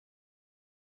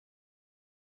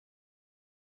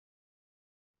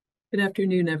Good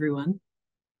afternoon, everyone.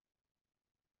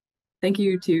 Thank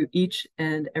you to each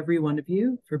and every one of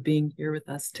you for being here with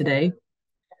us today.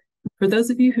 For those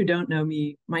of you who don't know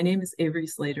me, my name is Avery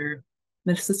Slater.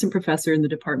 I'm an assistant professor in the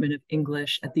Department of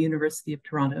English at the University of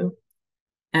Toronto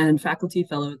and faculty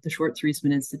fellow at the Schwartz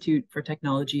Reisman Institute for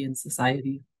Technology and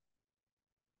Society.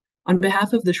 On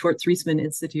behalf of the Schwartz Reisman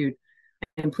Institute,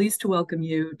 I am pleased to welcome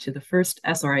you to the first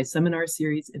SRI Seminar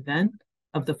Series event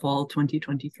of the fall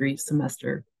 2023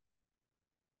 semester.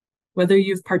 Whether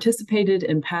you've participated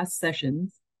in past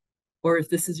sessions, or if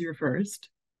this is your first,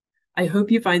 I hope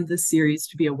you find this series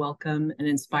to be a welcome and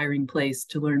inspiring place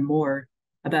to learn more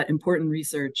about important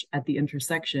research at the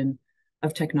intersection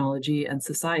of technology and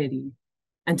society,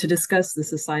 and to discuss the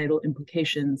societal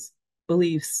implications,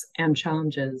 beliefs, and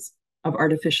challenges of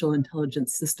artificial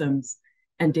intelligence systems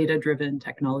and data-driven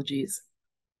technologies.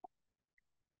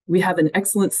 We have an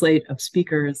excellent slate of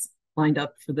speakers lined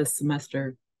up for this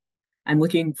semester. I'm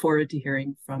looking forward to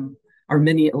hearing from our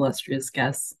many illustrious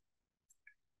guests.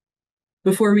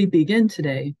 Before we begin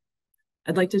today,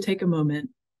 I'd like to take a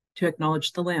moment to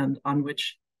acknowledge the land on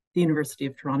which the University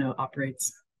of Toronto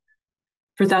operates.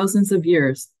 For thousands of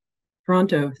years,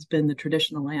 Toronto has been the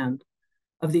traditional land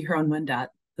of the Huron-Wendat,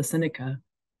 the Seneca,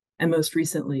 and most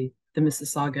recently, the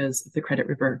Mississaugas of the Credit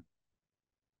River.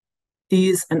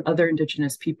 These and other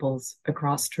Indigenous peoples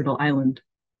across Turtle Island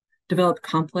developed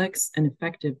complex and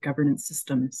effective governance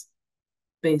systems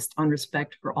based on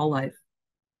respect for all life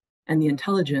and the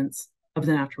intelligence of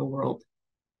the natural world.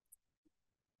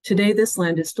 Today, this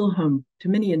land is still home to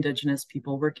many Indigenous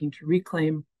people working to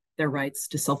reclaim their rights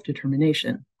to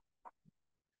self-determination.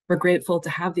 We're grateful to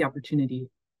have the opportunity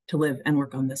to live and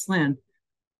work on this land.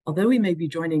 Although we may be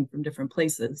joining from different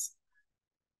places,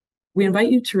 we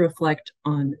invite you to reflect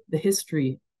on the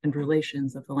history and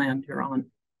relations of the land you're on.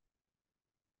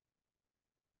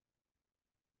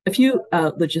 A few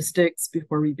logistics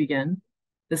before we begin.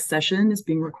 This session is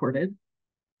being recorded.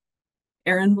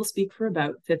 Aaron will speak for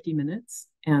about 50 minutes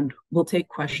and we'll take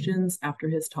questions after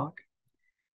his talk.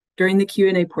 During the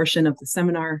Q&A portion of the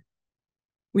seminar,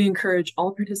 we encourage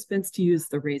all participants to use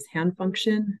the raise hand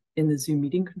function in the Zoom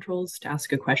meeting controls to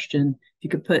ask a question. If you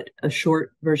could put a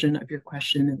short version of your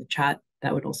question in the chat,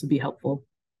 that would also be helpful.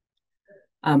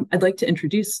 I'd like to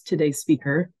introduce today's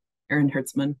speaker, Aaron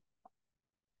Hertzmann.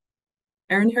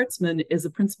 Aaron Hertzmann is a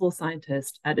principal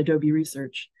scientist at Adobe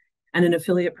Research and an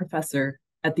affiliate professor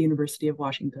at the University of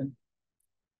Washington.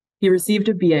 He received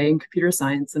a BA in computer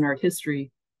science and art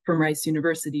history from Rice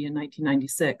University in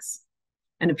 1996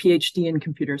 and a PhD in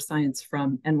computer science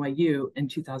from NYU in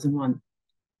 2001.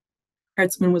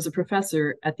 Hertzmann was a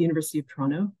professor at the University of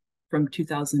Toronto from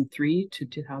 2003 to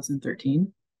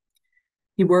 2013.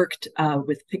 He worked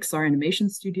with Pixar Animation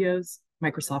Studios,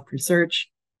 Microsoft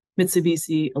Research,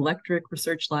 Mitsubishi Electric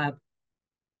Research Lab,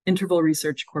 Interval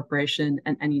Research Corporation,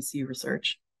 and NEC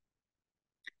Research.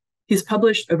 He's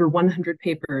published over 100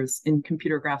 papers in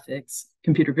computer graphics,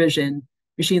 computer vision,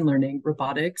 machine learning,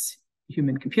 robotics,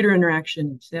 human-computer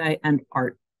interaction, AI, and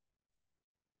art.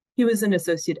 He was an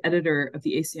associate editor of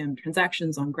the ACM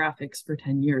Transactions on Graphics for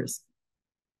 10 years.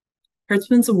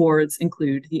 Hertzmann's awards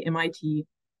include the MIT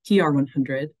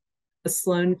TR100, a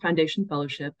Sloan Foundation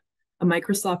Fellowship, a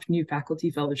Microsoft New Faculty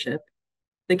Fellowship,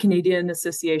 the Canadian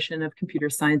Association of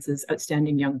Computer Sciences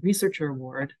Outstanding Young Researcher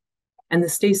Award, and the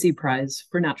Stacey Prize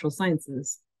for Natural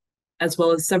Sciences, as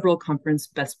well as several conference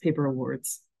Best Paper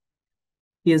Awards.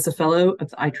 He is a fellow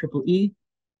of the IEEE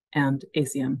and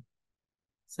ACM.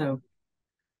 So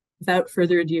without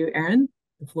further ado, Aaron,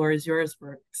 the floor is yours.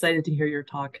 We're excited to hear your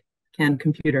talk, Can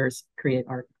Computers Create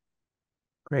Art?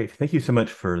 Great. Thank you so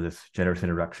much for this generous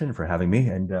introduction, for having me.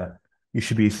 And you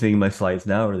should be seeing my slides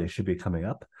now, or they should be coming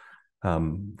up.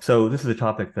 So this is a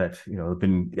topic that, I've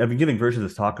been giving versions of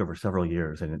this talk over several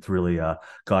years, and it's really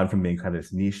gone from being kind of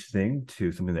this niche thing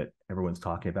to something that everyone's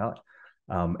talking about.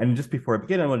 And just before I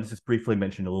begin, I want to just briefly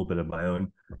mention a little bit of my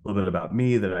own, a little bit about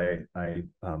me, that I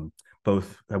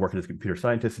worked as a computer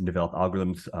scientist and developed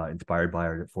algorithms inspired by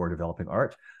art for developing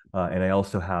art. And I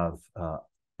also have,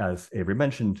 as Avery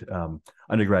mentioned,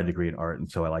 undergrad degree in art.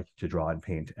 And so I like to draw and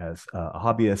paint as a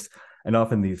hobbyist. And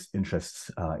often these interests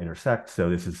intersect. So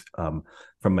this is from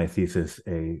my thesis,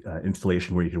 a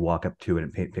installation where you could walk up to it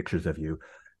and paint pictures of you.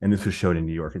 And this was shown in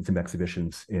New York in some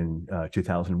exhibitions in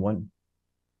 2001.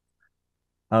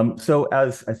 So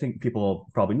as I think people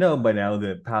probably know by now,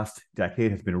 the past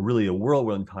decade has been really a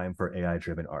whirlwind time for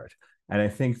AI-driven art. And I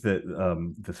think that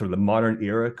the sort of the modern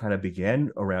era kind of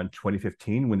began around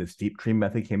 2015 when this deep dream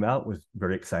method came out. Was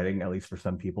very exciting, at least for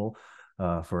some people,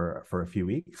 for a few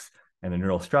weeks. And the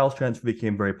neural straddle transfer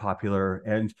became very popular.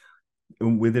 And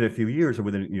within a few years or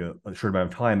within a short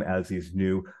amount of time, as these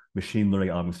new machine learning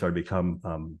algorithms started to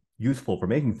become useful for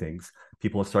making things,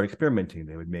 people would start experimenting.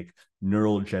 They would make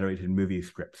neural generated movie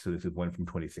scripts. So this is one from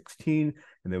 2016,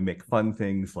 and they would make fun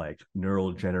things like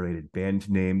neural generated band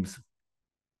names.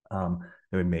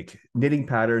 They would make knitting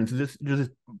patterns. Just a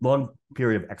long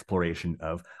period of exploration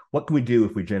of what can we do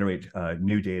if we generate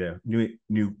new data,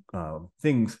 new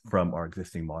things from our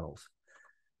existing models.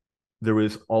 There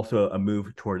was also a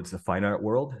move towards the fine art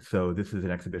world. So this is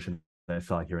an exhibition that I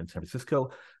saw here in San Francisco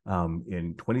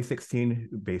in 2016,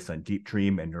 based on deep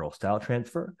dream and neural style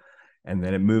transfer. And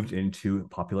then it moved into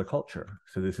popular culture.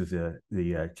 So this is the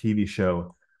TV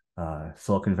show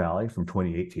Silicon Valley from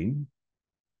 2018.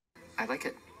 I like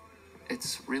it.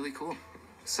 It's really cool.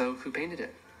 So who painted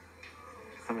it?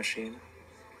 A machine.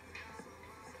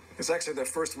 It's actually the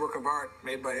first work of art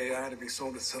made by AI to be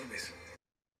sold at Sotheby's.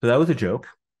 So that was a joke.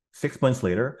 6 months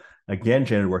later, again,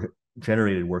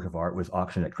 generated work of art was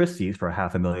auctioned at Christie's for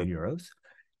 €500,000.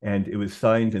 And it was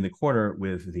signed in the corner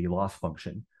with the loss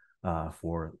function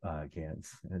for GANs.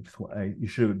 And you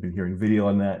should have been hearing video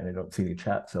on that, and I don't see any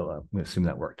chat, so I'm going to assume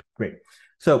that worked. Great.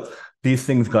 So these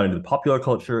things got into the popular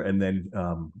culture, and then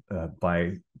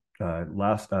by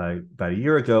about a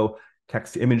year ago,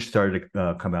 text to image started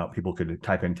to come out. People could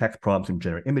type in text prompts and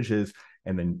generate images,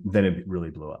 and then it really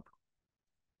blew up.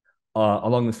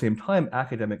 Along the same time,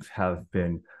 academics have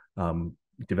been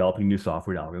developing new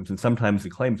software algorithms, and sometimes the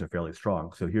claims are fairly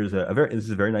strong. So here's this is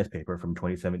a very nice paper from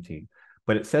 2017,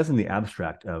 but it says in the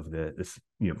abstract of this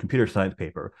computer science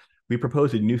paper, we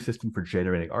propose a new system for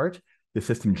generating art. The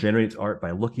system generates art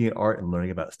by looking at art and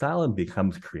learning about style and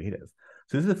becomes creative.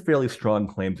 So this is fairly strong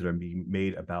claims that are being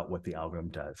made about what the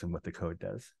algorithm does and what the code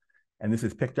does. And this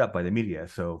is picked up by the media.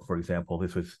 So for example,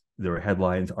 there were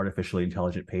headlines: artificially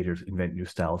intelligent painters invent new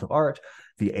styles of art,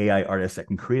 the AI artist that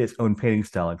can create its own painting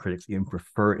style, and critics even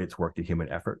prefer its work to human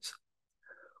efforts.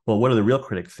 Well, what do the real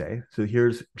critics say? So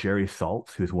here's Jerry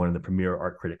Saltz, who's one of the premier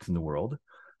art critics in the world,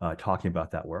 talking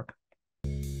about that work.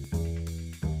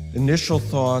 Initial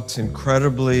thoughts,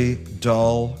 incredibly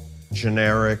dull,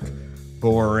 generic,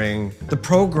 boring. The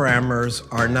programmers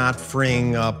are not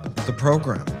freeing up the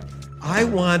program. I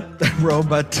want the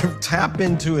robot to tap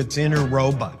into its inner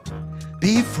robot.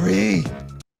 Be free.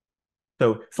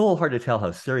 So it's a little hard to tell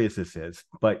how serious this is,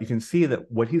 but you can see that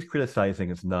what he's criticizing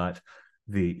is not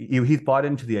he's bought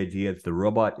into the idea that the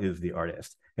robot is the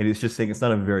artist, and he's just saying it's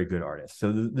not a very good artist.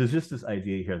 So there's just this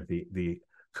idea here that the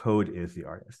code is the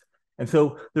artist. And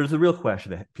so there's a real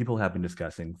question that people have been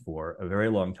discussing for a very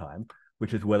long time,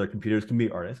 which is whether computers can be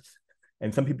artists.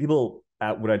 And some people,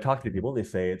 when I talk to people, they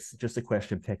say it's just a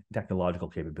question of technological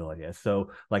capability.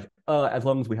 So like, as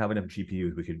long as we have enough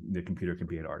GPUs, the computer can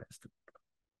be an artist.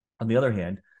 On the other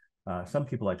hand, some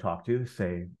people I talk to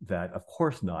say that of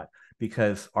course not,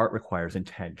 because art requires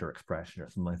intent or expression or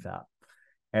something like that.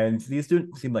 And these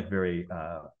don't seem like very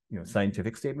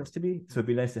scientific statements to me. So it'd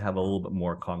be nice to have a little bit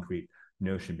more concrete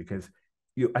notion, because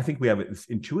I think we have this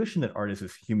intuition that art is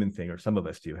this human thing, or some of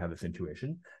us do have this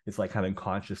intuition. It's like having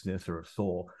consciousness or a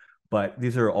soul, but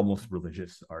these are almost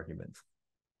religious arguments.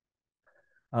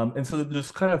 And so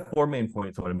there's kind of four main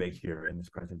points I want to make here in this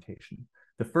presentation.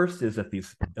 The first is that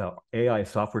these AI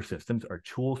software systems are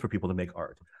tools for people to make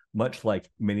art, much like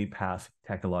many past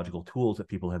technological tools that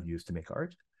people have used to make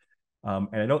art. And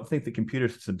I don't think that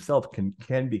computers themselves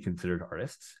can be considered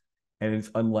artists, and it's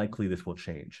unlikely this will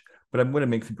change. But I'm going to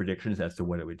make some predictions as to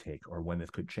what it would take or when this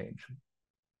could change.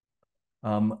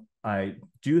 I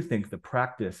do think the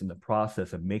practice and the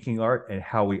process of making art and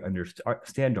how we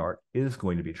understand art is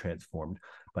going to be transformed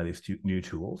by these new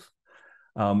tools.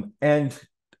 And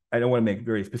I don't want to make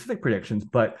very specific predictions,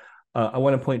 but I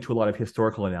want to point to a lot of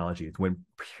historical analogies when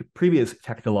previous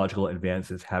technological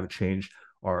advances have changed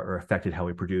or affected how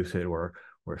we produce it or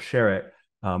share it.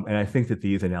 And I think that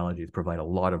these analogies provide a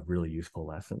lot of really useful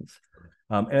lessons.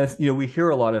 And as, we hear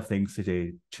a lot of things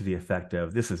today to the effect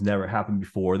of this has never happened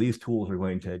before. These tools are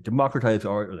going to democratize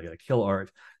art, or they're going to kill art.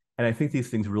 And I think these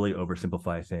things really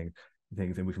oversimplify things,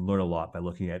 and we can learn a lot by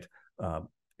looking at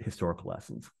historical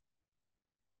lessons.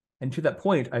 And to that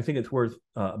point, I think it's worth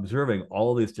observing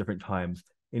all of these different times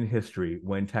in history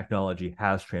when technology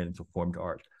has transformed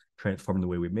art, transformed the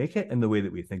way we make it and the way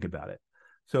that we think about it.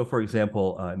 So, for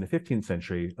example, in the 15th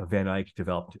century, Van Eyck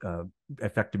developed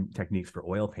effective techniques for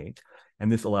oil paint, and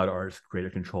this allowed artists greater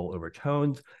control over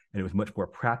tones, and it was much more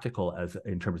practical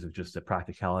in terms of just the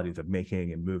practicalities of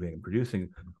making and moving and producing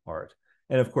art.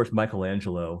 And of course,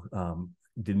 Michelangelo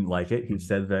didn't like it. He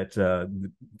said that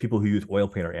people who use oil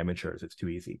paint are amateurs. It's too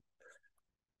easy.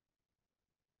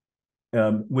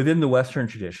 Within the Western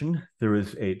tradition, there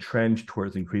was a trend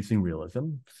towards increasing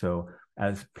realism. So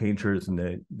as painters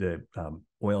and the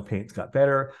oil paints got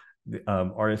better, the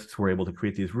artists were able to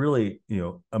create these really,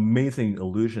 amazing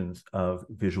illusions of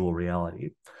visual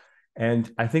reality.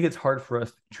 And I think it's hard for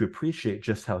us to appreciate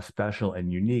just how special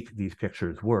and unique these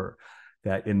pictures were,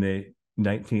 that in the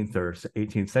 19th or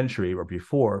 18th century or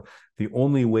before, the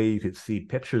only way you could see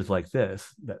pictures like this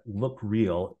that look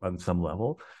real on some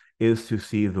level is to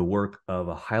see the work of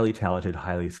a highly talented,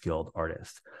 highly skilled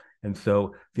artist. And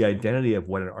so the identity of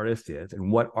what an artist is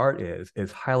and what art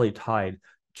is highly tied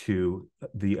to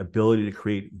the ability to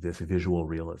create this visual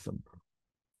realism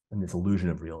and this illusion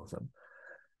of realism.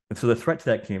 And so the threat to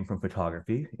that came from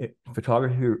photography.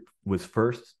 Photography was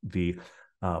first the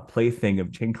plaything of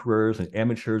tinkerers, and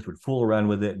amateurs would fool around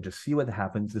with it and just see what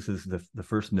happens. This is the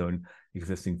first known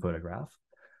existing photograph.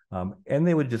 And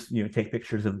they would just take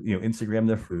pictures of Instagram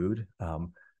their food.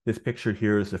 This picture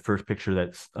here is the first picture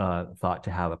that's thought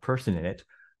to have a person in it.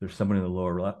 There's someone in the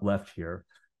lower left here.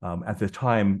 At the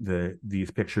time,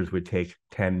 these pictures would take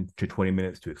 10 to 20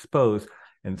 minutes to expose.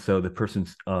 And so the person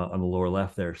on the lower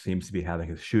left there seems to be having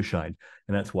his shoe shine,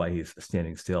 and that's why he's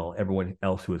standing still. Everyone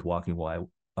else who was walking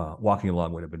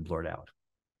along would have been blurred out.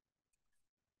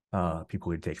 People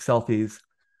would take selfies.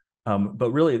 But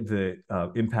really, the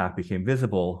impact became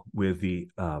visible with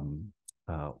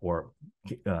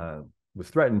was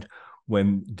threatened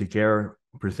when Daguerre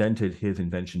presented his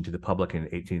invention to the public in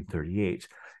 1838.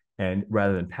 And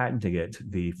rather than patenting it,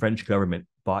 the French government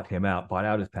bought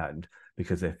out his patent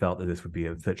because they felt that this would be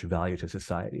of such value to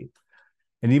society.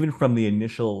 And even from the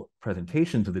initial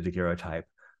presentations of the daguerreotype,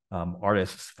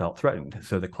 artists felt threatened.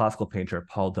 So the classical painter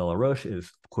Paul Delaroche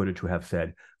is quoted to have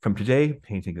said, "From today,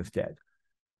 painting is dead."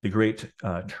 The great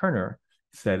Turner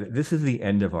said, "This is the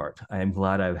end of art. I am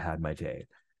glad I've had my day."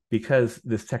 Because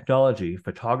this technology,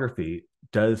 photography,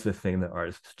 does the thing that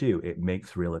artists do. It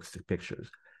makes realistic pictures.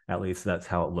 At least that's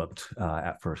how it looked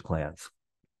at first glance.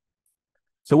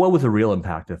 So what was the real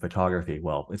impact of photography?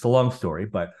 Well, it's a long story,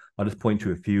 but I'll just point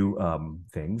to a few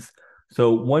things.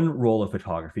 So one role of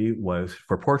photography was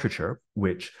for portraiture,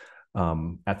 which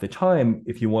at the time,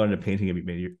 if you wanted a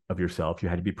painting of yourself, you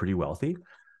had to be pretty wealthy.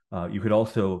 You could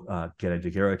also get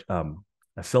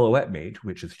a silhouette made,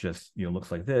 which is just,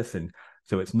 looks like this. And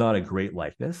so it's not a great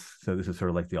likeness. So this is sort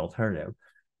of like the alternative.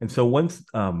 And so once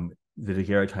the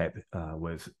daguerreotype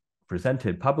was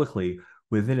presented publicly,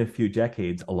 within a few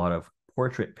decades, a lot of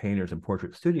portrait painters and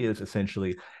portrait studios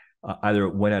essentially either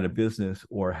went out of business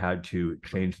or had to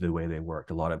change the way they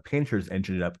worked. A lot of painters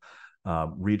ended up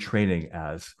retraining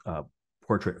as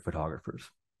portrait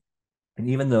photographers. And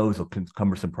even though it was a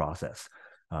cumbersome process,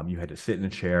 you had to sit in a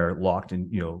chair locked in,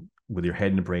 with your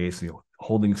head in a brace,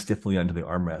 holding stiffly onto the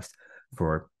armrest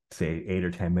for, say, 8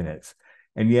 or 10 minutes.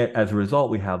 And yet, as a result,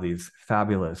 we have these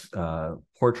fabulous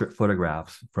portrait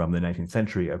photographs from the 19th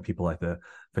century of people like the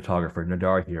photographer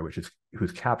Nadar here,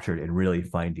 who's captured in really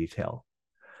fine detail.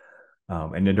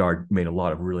 And Nadar made a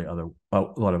lot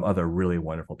of other really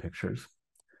wonderful pictures.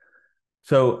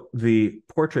 So the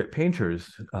portrait painters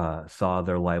saw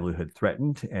their livelihood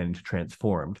threatened and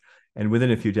transformed. And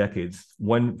within a few decades,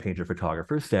 one painter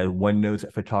photographer said, "One knows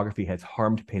that photography has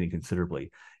harmed painting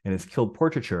considerably and has killed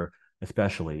portraiture,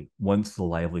 especially once the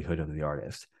livelihood of the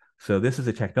artist." So this is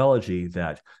a technology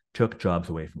that took jobs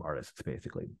away from artists,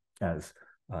 basically, as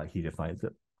he defines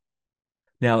it.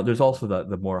 Now, there's also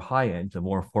the more high end, the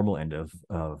more formal end of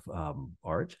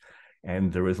art.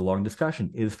 And there was a long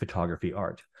discussion, is photography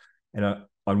art? And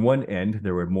on one end,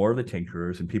 there were more of the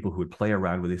tinkerers and people who would play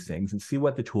around with these things and see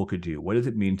what the tool could do. What does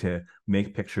it mean to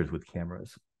make pictures with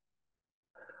cameras?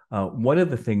 One of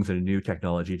the things that a new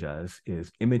technology does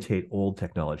is imitate old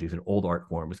technologies and old art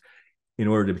forms in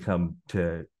order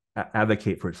to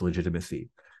advocate for its legitimacy.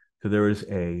 So there was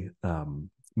a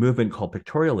movement called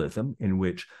pictorialism in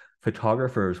which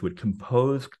photographers would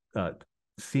compose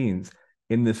scenes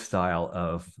in this style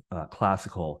of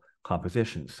classical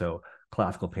composition. So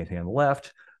classical painting on the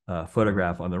left,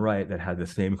 photograph on the right that had the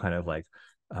same kind of like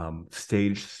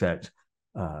stage set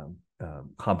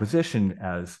composition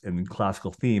as in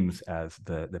classical themes as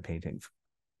the paintings.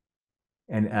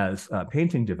 And as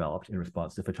painting developed in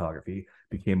response to photography,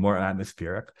 became more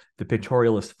atmospheric, the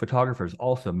pictorialist photographers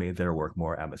also made their work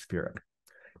more atmospheric.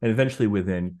 And eventually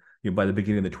by the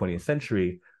beginning of the 20th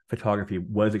century, photography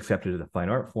was accepted as a fine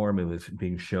art form. It was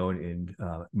being shown in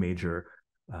major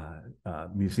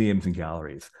museums and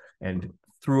galleries. And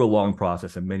through a long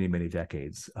process of many, many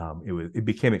decades, it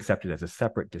became accepted as a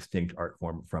separate, distinct art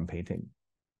form from painting.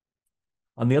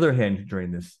 On the other hand,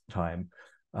 during this time,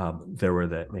 there were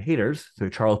the haters. So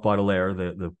Charles Baudelaire,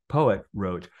 the poet,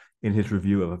 wrote, in his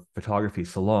review of a photography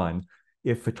salon,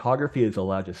 if photography is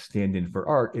allowed to stand in for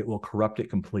art, it will corrupt it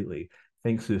completely,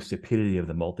 thanks to the stupidity of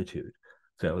the multitude.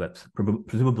 So that's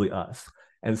presumably us.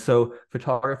 And so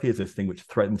photography is this thing which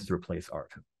threatens to replace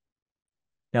art.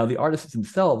 Now, the artists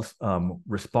themselves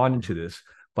responded to this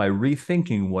by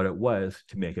rethinking what it was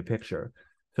to make a picture.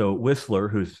 So Whistler,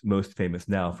 who's most famous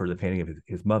now for the painting of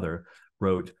his mother,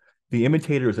 wrote, "The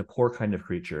imitator is a poor kind of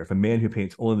creature. If a man who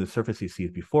paints only the surface he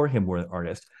sees before him were an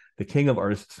artist, the king of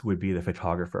artists would be the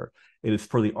photographer. It is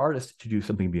for the artist to do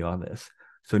something beyond this."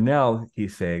 So now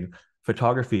he's saying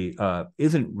photography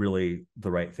isn't really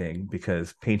the right thing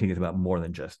because painting is about more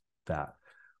than just that.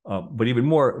 But even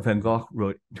more, Van Gogh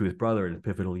wrote to his brother in the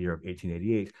pivotal year of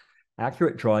 1888,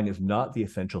 "Accurate drawing is not the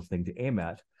essential thing to aim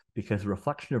at, because the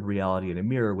reflection of reality in a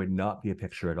mirror would not be a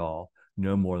picture at all,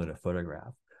 no more than a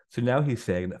photograph." So now he's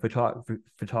saying that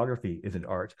photography isn't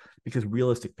art because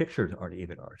realistic pictures aren't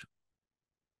even art.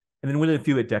 And then within a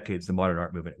few decades, the modern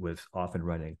art movement was off and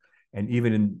running. And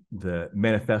even in the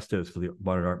manifestos for the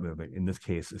modern art movement, in this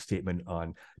case, a statement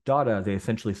on Dada, they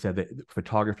essentially said that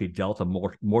photography dealt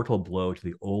a mortal blow to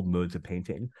the old modes of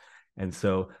painting. And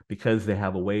so because they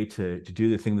have a way to do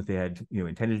the thing that they had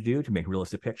intended to do, to make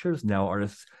realistic pictures, now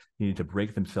artists needed to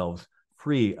break themselves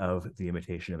free of the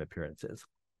imitation of appearances.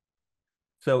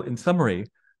 So in summary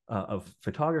of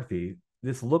photography,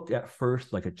 this looked at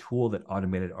first like a tool that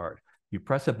automated art. You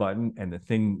press a button and the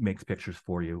thing makes pictures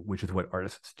for you, which is what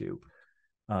artists do.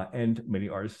 And many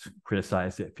artists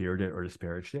criticized it, feared it, or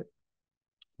disparaged it.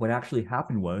 What actually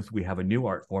happened was we have a new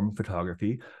art form,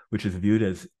 photography, which is viewed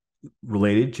as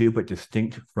related to but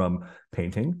distinct from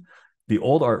painting. The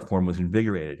old art form was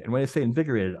invigorated. And when I say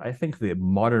invigorated, I think the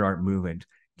modern art movement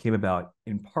came about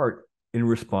in part in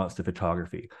response to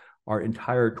photography. Our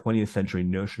entire 20th century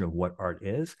notion of what art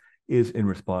is in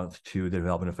response to the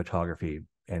development of photography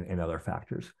and other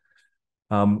factors.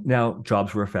 Now,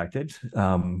 jobs were affected.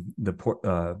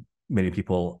 Many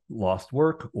people lost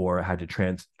work or had to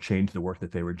change the work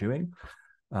that they were doing.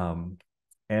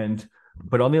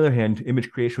 But on the other hand,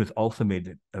 image creation was also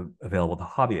made available to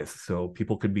hobbyists. So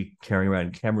people could be carrying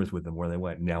around cameras with them where they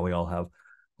went. Now we all have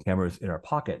cameras in our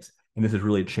pockets. And this has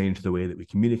really changed the way that we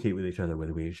communicate with each other,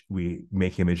 whether we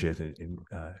make images and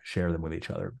share them with each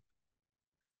other.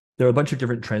 There are a bunch of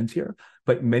different trends here,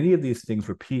 but many of these things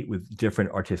repeat with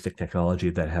different artistic technology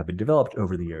that have been developed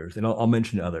over the years. And I'll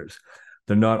mention others.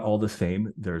 They're not all the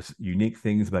same. There's unique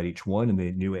things about each one, and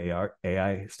the new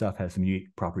AI stuff has some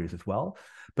unique properties as well.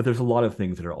 But there's a lot of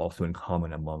things that are also in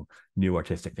common among new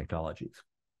artistic technologies.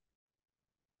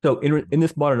 So in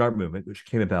this modern art movement, which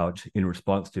came about in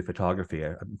response to photography,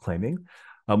 I'm claiming,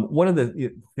 one of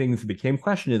the things that became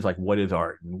questioned is like, what is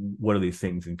art? And what are these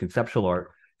things? And conceptual art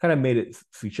kind of made it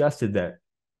suggested that,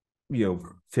 to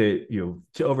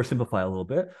oversimplify a little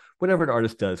bit, whatever an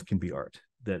artist does can be art.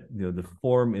 That the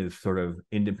form is sort of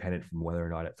independent from whether or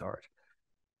not it's art.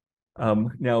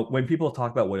 Now, when people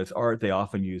talk about what is art, they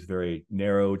often use very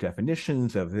narrow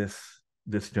definitions of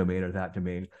this domain or that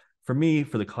domain. For me,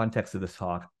 for the context of this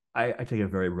talk, I take a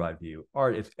very broad view.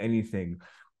 Art is anything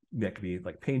that could be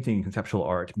like painting, conceptual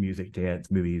art, music, dance,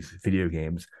 movies, video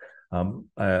games.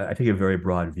 I take a very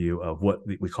broad view of what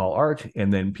we call art,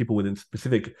 and then people within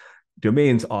specific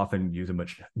domains often use a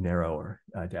much narrower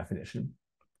definition.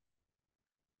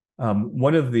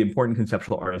 One of the important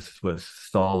conceptual artists was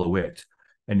Saul LeWitt,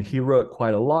 and he wrote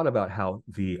quite a lot about how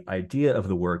the idea of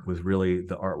the work was really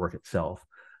the artwork itself.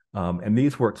 And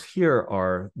these works here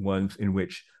are ones in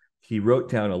which he wrote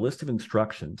down a list of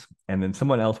instructions, and then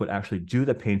someone else would actually do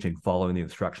the painting following the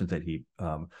instructions that he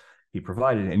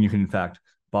provided. And you can, in fact,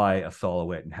 buy a Saul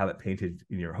LeWitt and have it painted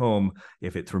in your home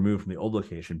if it's removed from the old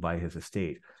location by his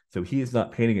estate. So he's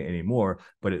not painting it anymore,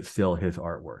 but it's still his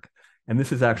artwork. And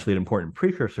this is actually an important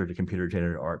precursor to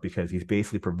computer-generated art because he's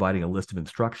basically providing a list of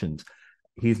instructions.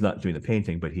 He's not doing the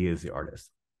painting, but he is the artist.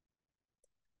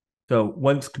 So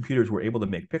once computers were able to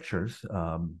make pictures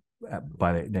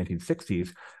by the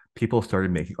 1960s, people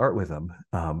started making art with them.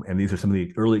 And these are some of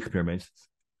the early experiments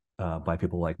by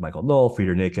people like Michael Knoll,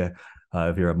 Frieder Neke,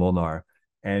 Vera Molnar.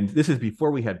 And this is before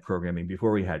we had programming,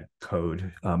 before we had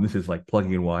code. This is like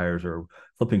plugging in wires or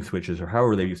flipping switches or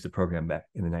however they used to program back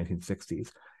in the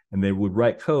 1960s. And they would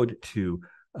write code to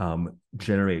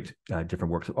generate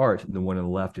different works of art. The one on the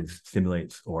left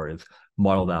simulates or is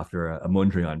modeled after a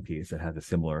Mondrian piece that has a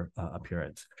similar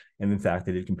appearance. And in fact,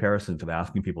 they did comparisons of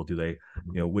asking people, do they,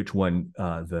 which one,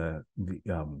 the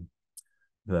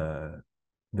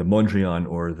Mondrian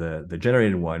or the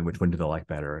generated one, which one do they like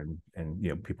better?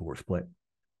 And people were split.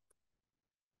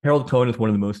 Harold Cohen is one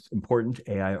of the most important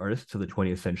AI artists of the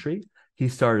 20th century. He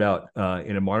started out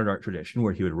in a modern art tradition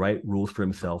where he would write rules for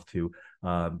himself to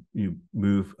you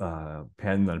move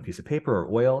pen on a piece of paper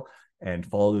or oil and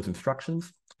follow those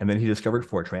instructions. And then he discovered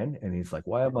Fortran, and he's like,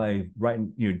 "Why am I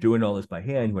writing, doing all this by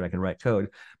hand when I can write code?"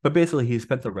 But basically, he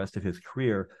spent the rest of his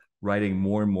career writing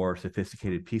more and more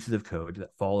sophisticated pieces of code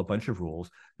that follow a bunch of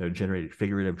rules that generated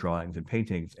figurative drawings and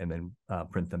paintings, and then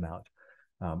print them out.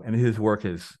 And his work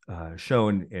is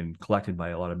shown and collected by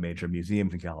a lot of major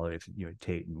museums and galleries,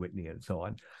 Tate and Whitney and so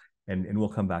on. And we'll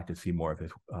come back to see more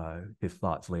of his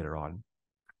thoughts later on.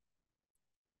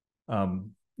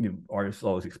 Artists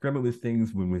always experiment with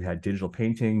things. When we had digital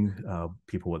painting,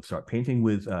 people would start painting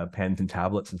with pens and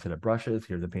tablets instead of brushes.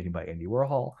 Here's a painting by Andy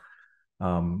Warhol.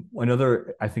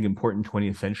 Another, I think, important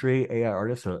 20th century AI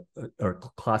artists or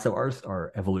class of artists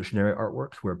are evolutionary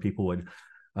artworks, where people would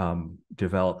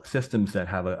develop systems that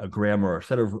have a grammar or a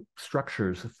set of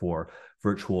structures for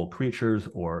virtual creatures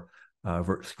or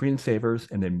screensavers,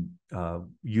 and then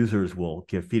users will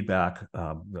give feedback.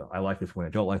 I like this one, I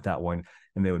don't like that one,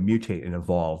 and they would mutate and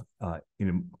evolve in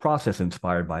a process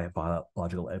inspired by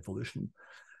biological evolution.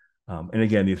 And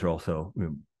again, these are also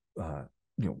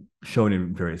shown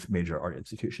in various major art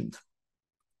institutions.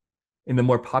 In the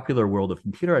more popular world of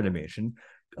computer animation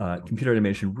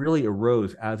really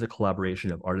arose as a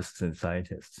collaboration of artists and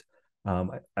scientists.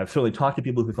 I've certainly talked to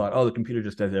people who thought, oh, the computer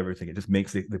just does everything. It just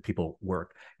makes the people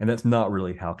work. And that's not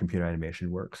really how computer animation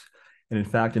works. And in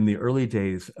fact, in the early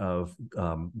days of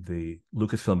the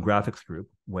Lucasfilm Graphics Group,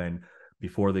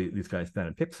 before these guys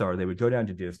founded Pixar, they would go down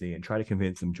to Disney and try to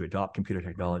convince them to adopt computer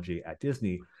technology at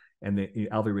Disney. And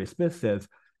Alvy Ray Smith says,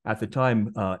 at the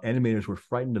time, animators were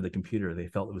frightened of the computer. They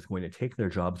felt it was going to take their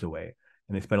jobs away.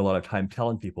 And they spent a lot of time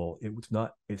telling people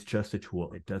it's just a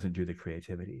tool. It doesn't do the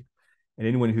creativity. And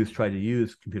anyone who's tried to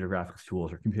use computer graphics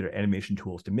tools or computer animation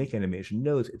tools to make animation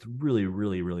knows it's really,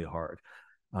 really, really hard.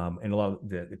 And a lot of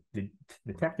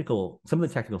some of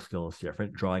the technical skill is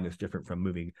different. Drawing is different from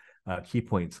moving key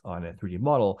points on a 3D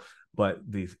model, but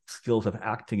the skills of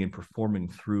acting and performing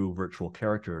through virtual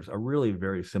characters are really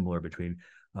very similar between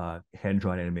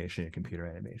hand-drawn animation and computer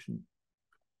animation.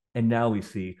 And now we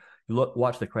see,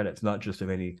 watch the credits, not just of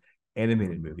any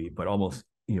animated movie, but almost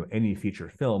any feature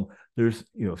film. There's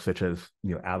such as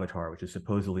Avatar, which is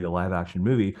supposedly a live-action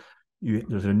movie.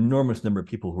 There's an enormous number of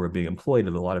people who are being employed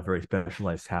in a lot of very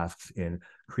specialized tasks in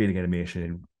creating animation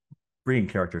and bringing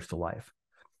characters to life.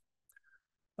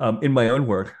 In my own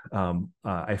work,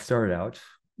 I started out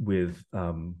with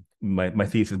my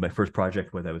thesis, my first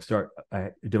project was I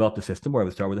developed a system where I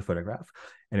would start with a photograph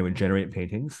and it would generate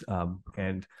paintings,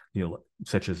 and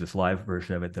such as this live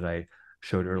version of it that I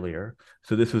showed earlier.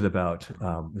 So this was about,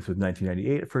 this was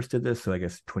 1998, I first did this, so I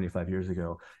guess 25 years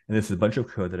ago. And this is a bunch of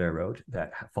code that I wrote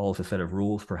that follows a set of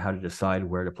rules for how to decide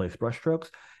where to place brushstrokes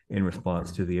in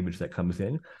response to the image that comes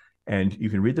in. And you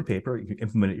can read the paper, you can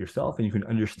implement it yourself, and you can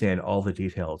understand all the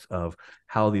details of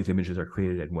how these images are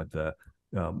created and what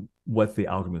the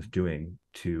algorithm is doing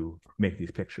to make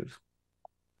these pictures.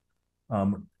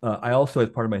 I also, as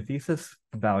part of my thesis,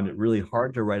 found it really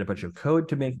hard to write a bunch of code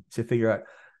to figure out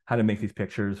how to make these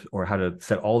pictures or how to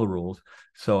set all the rules.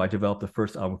 So I developed the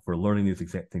first algorithm for learning these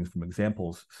things from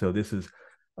examples. So this is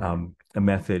a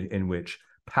method in which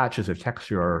patches of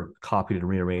texture are copied and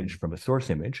rearranged from a source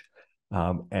image.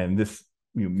 And this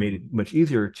made it much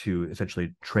easier to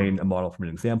essentially train a model from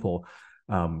an example.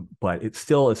 But it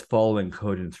still is following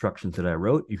code and instructions that I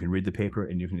wrote. You can read the paper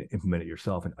and you can implement it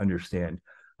yourself and understand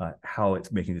how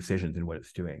it's making decisions and what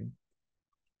it's doing.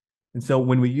 And so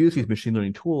when we use these machine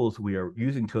learning tools, we are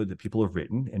using code that people have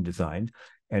written and designed,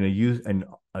 and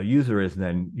a user is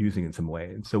then using in some way.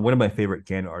 And so one of my favorite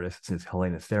GAN artists is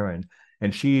Helena Sarin,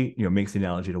 and she makes the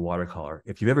analogy to watercolor.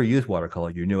 If you've ever used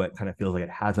watercolor, it kind of feels like it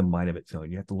has a mind of its own.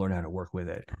 You have to learn how to work with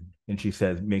it. And she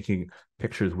says making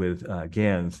pictures with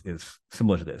GANs is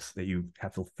similar to this, that you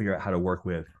have to figure out how to work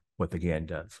with what the GAN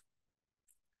does.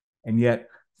 And yet,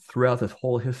 throughout this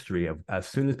whole history of as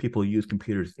soon as people use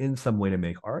computers in some way to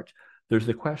make art, there's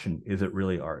the question, is it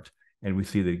really art? And we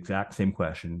see the exact same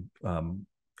question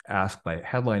asked by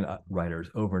headline writers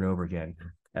over and over again,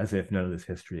 as if none of this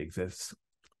history exists.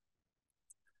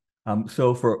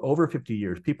 So for over 50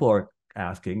 years, people are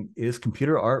asking, is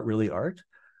computer art really art?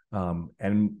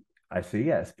 And I say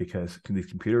yes, because these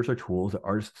computers are tools that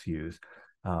artists use,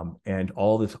 and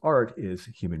all this art is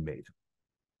human-made.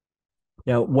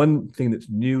 Now, one thing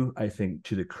that's new, I think,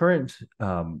 to the current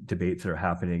debates that are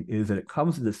happening is that it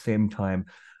comes at the same time,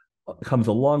 comes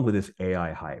along with this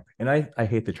AI hype. And I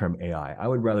hate the term AI. I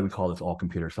would rather we call this all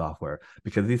computer software,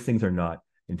 because these things are not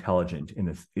intelligent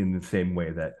in the same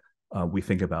way that we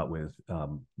think about with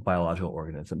biological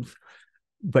organisms.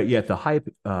 But yet the hype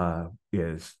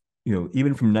is,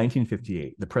 even from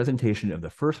 1958, the presentation of the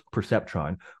first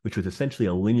perceptron, which was essentially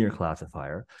a linear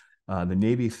classifier, the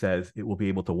Navy says it will be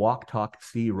able to walk, talk,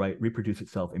 see, write, reproduce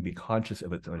itself, and be conscious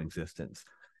of its own existence.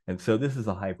 And so this is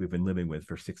a hype we've been living with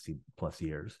for 60 plus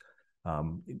years.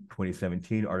 In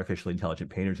 2017, artificially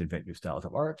intelligent painters invent new styles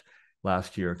of art.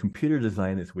 Last year, computer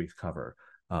design this week's cover,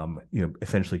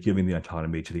 essentially giving the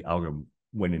autonomy to the algorithm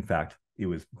when in fact it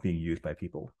was being used by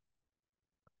people.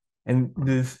 And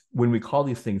when we call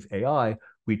these things AI,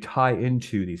 we tie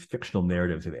into these fictional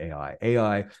narratives of AI.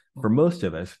 AI, for most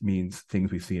of us, means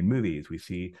things we see in movies. We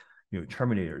see,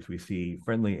 Terminators. We see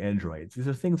friendly androids. These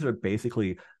are things that are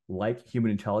basically like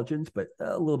human intelligence, but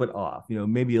a little bit off.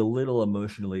 Maybe a little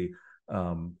emotionally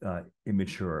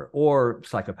immature or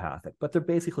psychopathic, but they're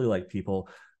basically like people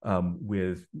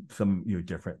with some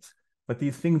difference. But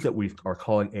these things that we are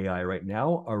calling AI right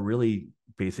now are really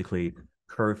basically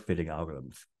curve-fitting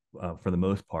algorithms. For the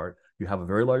most part, you have a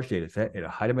very large data set in a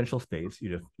high-dimensional space.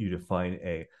 You define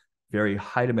a very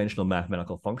high-dimensional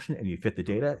mathematical function, and you fit the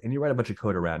data, and you write a bunch of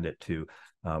code around it to,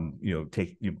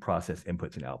 process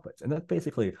inputs and outputs. And that's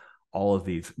basically all of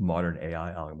these modern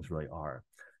AI algorithms really are.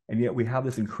 And yet we have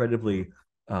this incredibly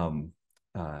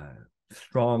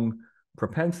strong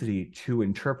propensity to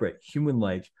interpret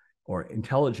human-like or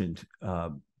intelligent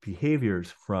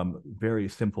behaviors from very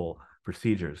simple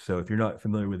procedures. So if you're not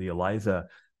familiar with the ELIZA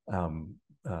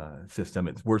system,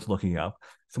 it's worth looking up.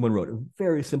 Someone wrote a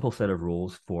very simple set of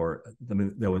rules for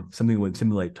something that would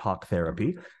simulate talk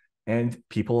therapy, and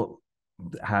people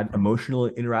had emotional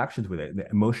interactions with it, the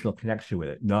emotional connection with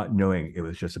it, not knowing it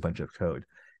was just a bunch of code.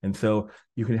 And so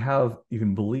you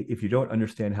can believe, if you don't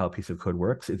understand how a piece of code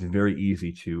works, it's very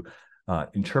easy to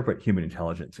interpret human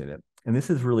intelligence in it. And this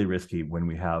is really risky when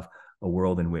we have a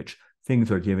world in which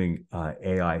things are giving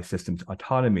AI systems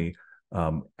autonomy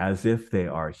as if they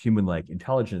are human-like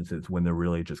intelligences when they're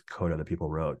really just code other people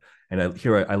wrote. And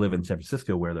I live in San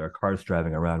Francisco, where there are cars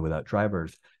driving around without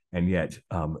drivers, and yet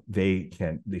they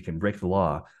can break the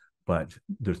law, but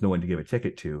there's no one to give a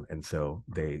ticket to, and so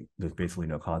there's basically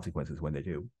no consequences when they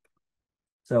do.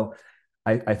 So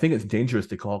I think it's dangerous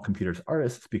to call computers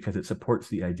artists, because it supports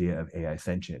the idea of AI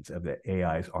sentience, of that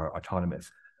AIs are autonomous,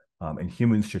 and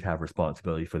humans should have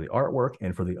responsibility for the artwork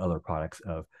and for the other products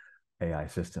of AI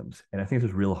systems. And I think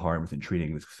there's real harms in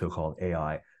treating this so-called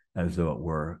AI as though it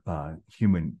were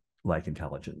human-like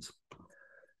intelligence.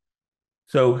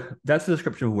 So that's the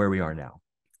description of where we are now.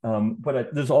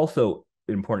 But there's also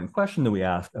an important question that we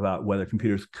ask about whether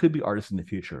computers could be artists in the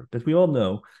future, because we all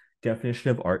know definition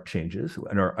of art changes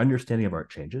and our understanding of art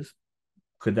changes.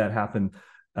 Could that happen?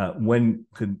 When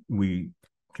could we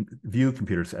view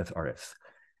computers as artists?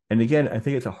 And again, I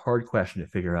think it's a hard question to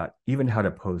figure out even how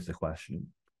to pose the question.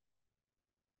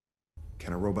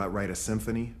 Can a robot write a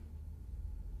symphony?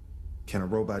 Can a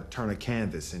robot turn a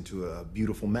canvas into a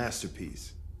beautiful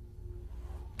masterpiece?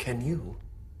 Can you?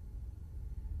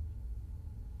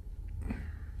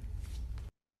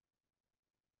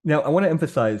 Now, I want to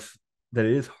emphasize that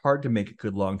it is hard to make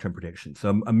good long-term predictions.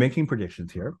 So I'm making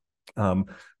predictions here,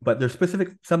 but there's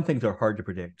some things are hard to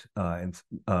predict and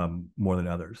more than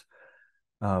others.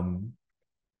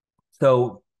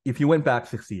 So if you went back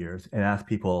 60 years and asked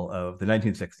people of the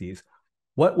 1960s,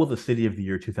 what will the city of the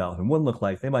year 2001 look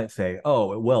like? They might say,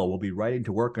 oh, well, we'll be riding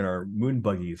to work in our moon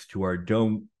buggies to our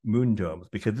moon domes,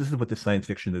 because this is what the science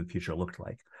fiction of the future looked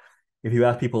like. If you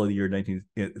ask people of the year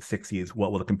 1960s,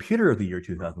 what will the computer of the year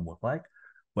 2000 look like?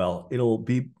 Well, it'll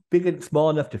be big and small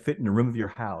enough to fit in a room of your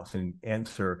house and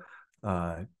answer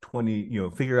 20,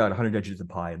 figure out 100 digits of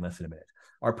pi in less than a minute.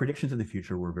 Our predictions of the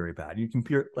future were very bad. You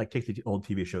compare, take the old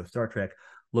TV show Star Trek,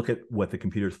 look at what the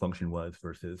computer's function was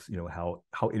versus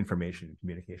how information and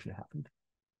communication happened.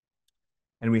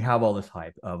 And we have all this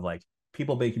hype of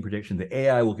people making predictions that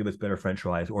AI will give us better French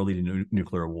fries or lead to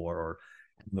nuclear war or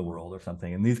the world or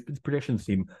something. And these predictions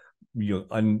seem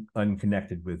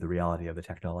unconnected with the reality of the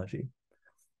technology.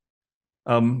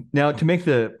 Now, to make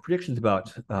the predictions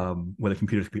about whether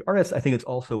computers could be artists, I think it's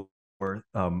also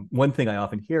one thing I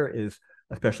often hear is,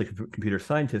 especially computer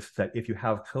scientists, that if you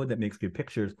have code that makes good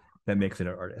pictures, that makes it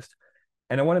an artist.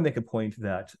 And I want to make a point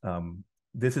that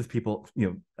this is people,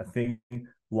 a thing,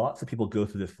 lots of people go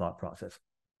through this thought process.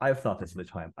 I've thought this at the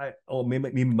time.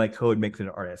 Maybe my code makes it an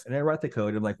artist. And I write the code,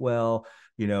 and I'm like, well,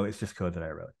 it's just code that I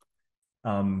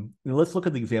wrote. Let's look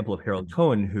at the example of Harold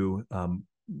Cohen, who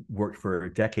worked for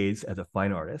decades as a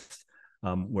fine artist,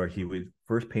 where he would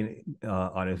first paint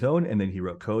on his own, and then he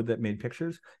wrote code that made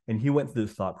pictures, and he went through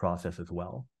this thought process as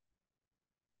well.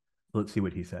 Let's see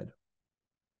what he said.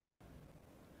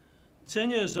 10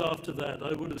 years after that,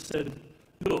 I would have said,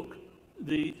 look,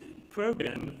 the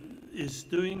program is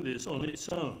doing this on its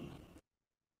own.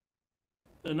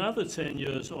 Another 10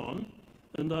 years on,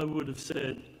 and I would have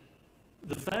said,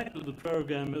 the fact that the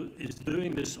program is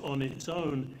doing this on its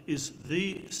own is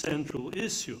the central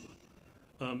issue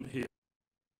here.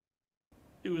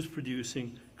 It was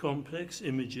producing complex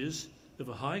images of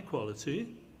a high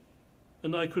quality,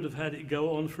 and I could have had it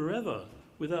go on forever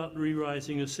without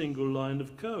rewriting a single line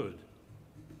of code.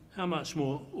 How much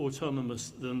more autonomous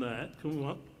than that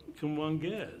can one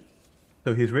get?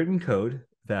 So he's written code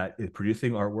that is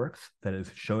producing artworks, that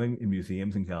is showing in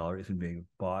museums and galleries and being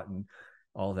bought and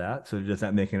all that. So does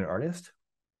that make him an artist?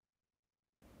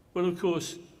 Well, of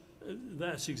course,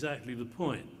 that's exactly the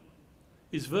point.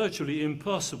 It's virtually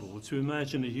impossible to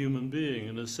imagine a human being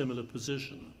in a similar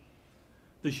position.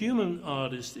 The human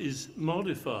artist is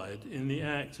modified in the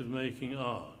act of making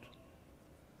art.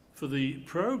 For the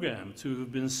program to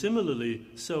have been similarly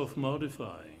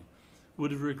self-modifying would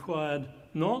have required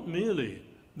not merely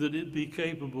that it be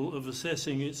capable of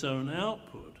assessing its own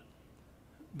output,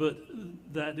 but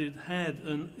that it had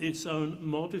its own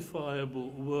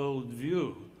modifiable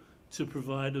worldview to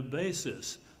provide a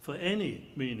basis for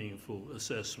any meaningful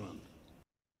assessment.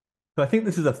 So I think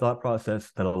this is a thought process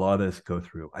that a lot of us go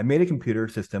through. I made a computer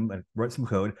system, I wrote some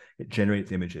code, it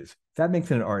generates images. That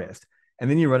makes it an artist. And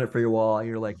then you run it for your wall, and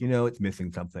you're like, it's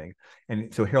missing something.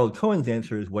 And so Harold Cohen's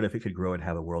answer is, what if it could grow and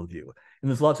have a worldview? And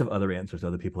there's lots of other answers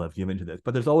other people have given to this.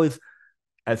 But there's always,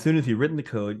 as soon as you've written the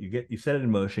code, you set it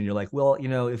in motion, you're like, well,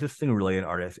 is this thing really an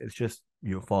artist? It's just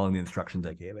following the instructions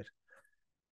I gave it.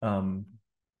 And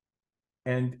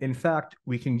in fact,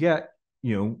 we can get,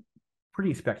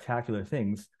 pretty spectacular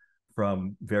things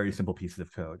from very simple pieces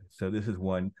of code. So this is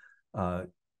one,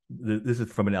 this is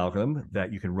from an algorithm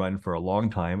that you can run for a long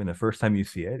time. And the first time you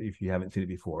see it, if you haven't seen it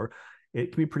before,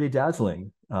 it can be pretty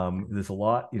dazzling. There's a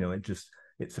lot,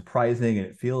 it's surprising, and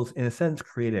it feels, in a sense,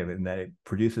 creative in that it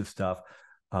produces stuff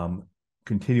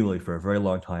continually for a very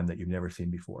long time that you've never seen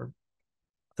before.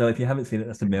 So if you haven't seen it,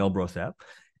 that's the Mailbros app.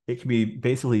 It can be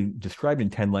basically described in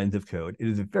 10 lines of code. It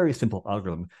is a very simple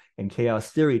algorithm, and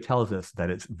chaos theory tells us that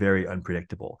it's very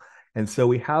unpredictable. And so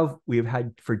we have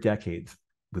had for decades,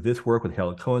 with this work, with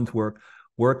Harold Cohen's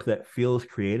work that feels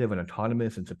creative and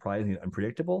autonomous and surprising and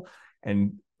unpredictable,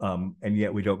 and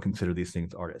yet we don't consider these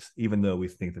things artists, even though we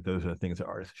think that those are the things that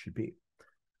artists should be.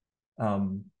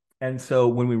 And so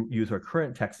when we use our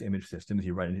current text-to-image systems,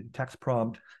 you run a text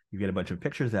prompt, you get a bunch of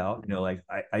pictures out. Like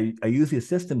I use these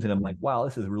systems, and I'm like, wow,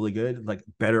 this is really good. Like,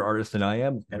 better artist than I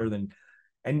am, better than.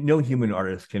 And no human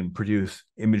artist can produce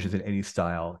images in any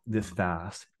style this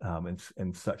fast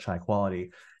and such high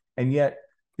quality. And yet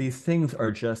these things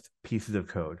are just pieces of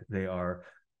code. They are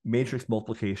matrix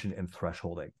multiplication and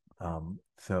thresholding.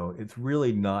 So it's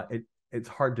really not, it's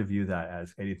hard to view that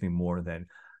as anything more than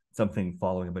something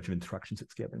following a bunch of instructions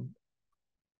that's given.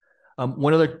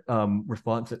 One other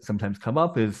response that sometimes come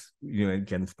up is,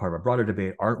 again, it's part of a broader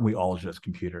debate, aren't we all just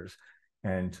computers?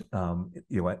 And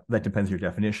that depends on your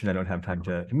definition. I don't have time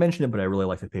to mention it, but I really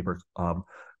like the paper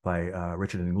by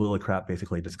Richard and Lillicrap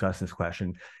basically discuss this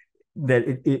question. That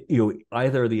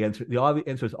either the answer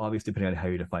is obvious depending on how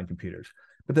you define computers.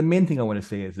 But the main thing I want to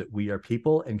say is that we are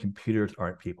people and computers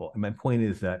aren't people. And my point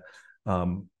is that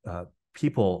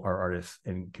people are artists,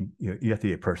 and you have to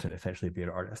be a person essentially to be an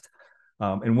artist.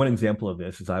 And one example of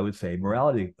this is, I would say,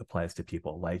 morality applies to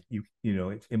people. Like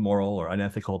it's immoral or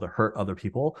unethical to hurt other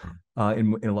people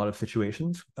in a lot of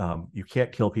situations. You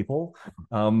can't kill people,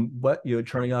 but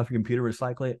turning off your computer,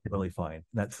 recycle it, really fine.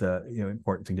 That's the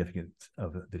important significance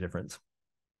of the difference.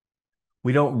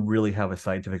 We don't really have a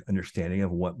scientific understanding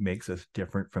of what makes us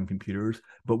different from computers,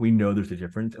 but we know there's a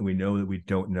difference, and we know that we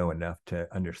don't know enough to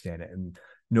understand it. And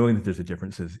knowing that there's a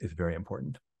difference is very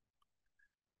important.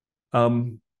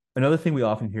 Another thing we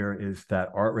often hear is that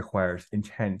art requires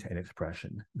intent and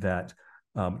expression, that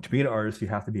to be an artist, you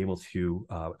have to be able to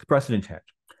express an intent.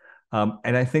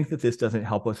 And I think that this doesn't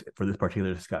help us for this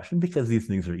particular discussion, because these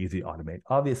things are easy to automate.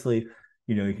 Obviously,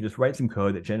 you can just write some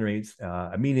code that generates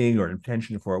a meaning or an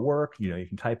intention for a work. You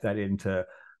can type that into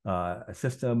a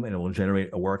system, and it will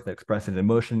generate a work that expresses an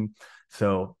emotion.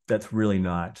 So that's really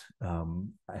not,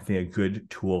 I think, a good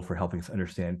tool for helping us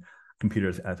understand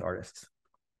computers as artists.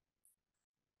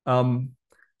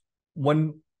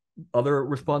 One other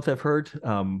response I've heard,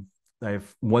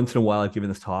 once in a while I've given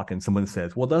this talk, and someone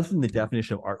says, well, doesn't the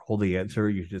definition of art hold the answer?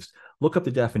 You just look up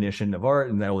the definition of art,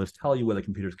 and that will just tell you whether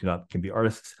computers can be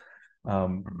artists.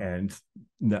 And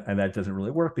that doesn't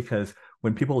really work, because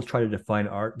when people try to define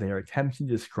art, they are attempting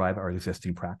to describe our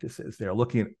existing practices. They are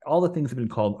looking at all the things that have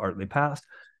been called art in the past,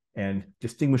 and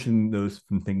distinguishing those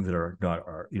from things that are not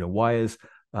art. Why is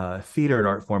theater an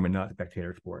art form and not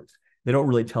spectator sports? They don't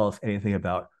really tell us anything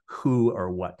about who or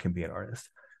what can be an artist.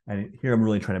 And here I'm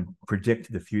really trying to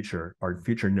predict the future, our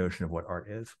future notion of what art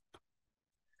is.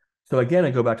 So again,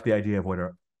 I go back to the idea of what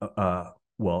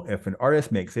well, if an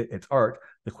artist makes it, it's art.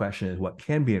 The question is, what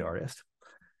can be an artist?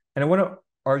 And I want to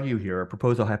argue here or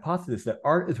propose a hypothesis that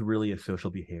art is really a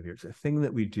social behavior. It's a thing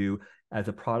that we do as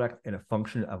a product and a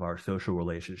function of our social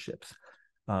relationships.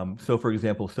 So for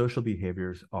example, social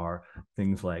behaviors are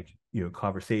things like,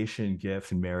 conversation,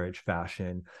 gifts, and marriage,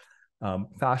 fashion.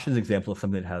 Fashion is an example of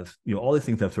something that has, all these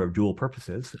things have sort of dual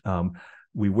purposes.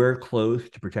 We wear clothes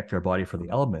to protect our body from the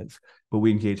elements, but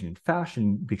we engage in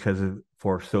fashion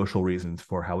for social reasons,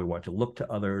 for how we want to look to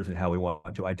others and how we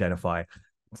want to identify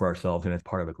for ourselves and as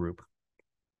part of a group.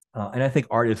 And I think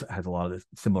art has a lot of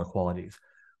similar qualities.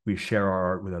 We share our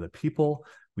art with other people.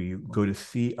 We go to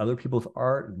see other people's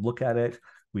art, look at it.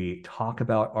 We talk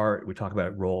about art. We talk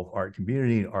about the role of art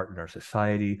community and art in our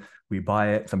society. We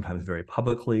buy it, sometimes very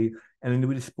publicly, and then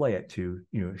we display it to,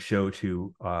 show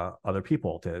to other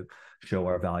people, to show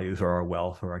our values or our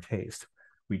wealth or our taste.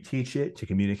 We teach it to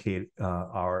communicate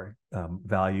our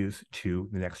values to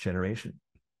the next generation.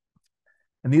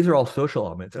 And these are all social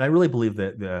elements. And I really believe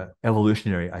that the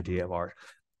evolutionary idea of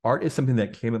art is something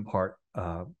that came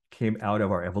out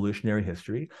of our evolutionary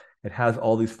history. It has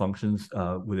all these functions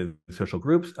within social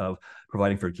groups of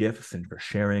providing for gifts and for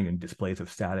sharing and displays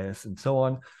of status and so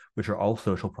on, which are all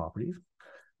social properties.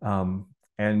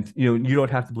 And you don't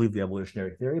have to believe the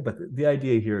evolutionary theory, but the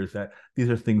idea here is that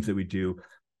these are things that we do,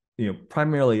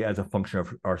 primarily as a function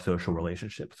of our social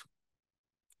relationships.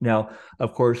 Now,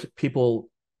 of course, people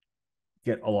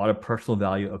get a lot of personal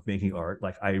value of making art.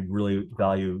 Like, I really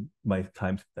value my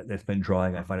time that I spend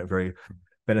drawing. I find it very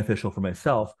beneficial for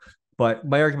myself. But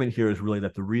my argument here is really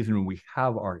that the reason we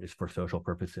have art is for social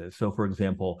purposes. So for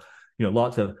example,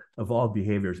 lots of evolved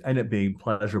behaviors end up being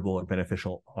pleasurable or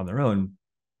beneficial on their own.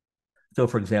 So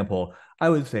for example, I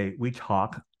would say we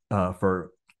talk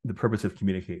for the purpose of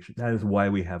communication. That is why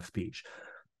we have speech.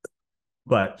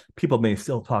 But people may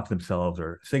still talk to themselves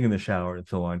or sing in the shower and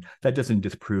so on. That doesn't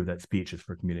disprove that speech is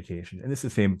for communication. And it's the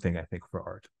same thing, I think, for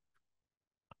art.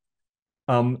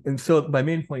 And so my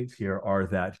main points here are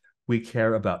that we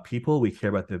care about people. We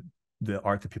care about the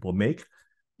art that people make.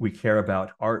 We care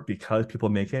about art because people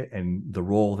make it and the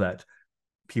role that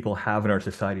people have in our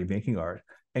society making art.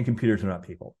 And computers are not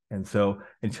people. And so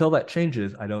until that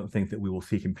changes, I don't think that we will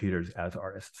see computers as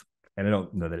artists. And I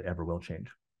don't know that it ever will change.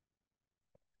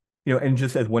 And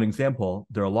just as one example,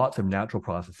 there are lots of natural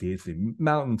processes, the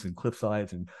mountains and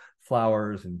cliffsides and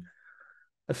flowers and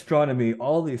astronomy,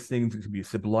 all these things that can be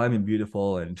sublime and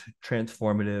beautiful and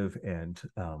transformative and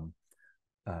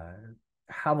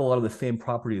have a lot of the same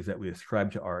properties that we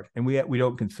ascribe to art. And we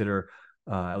don't consider,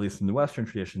 at least in the Western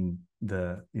tradition,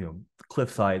 the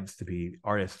cliffsides to be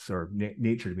artists or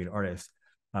nature to be an artist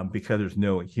because there's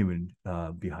no human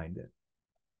behind it.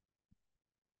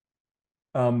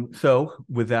 So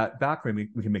with that background,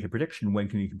 we can make a prediction. When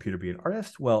can a computer be an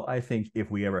artist? Well, I think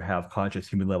if we ever have conscious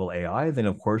human level AI, then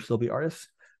of course they'll be artists,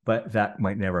 but that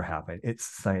might never happen. It's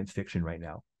science fiction right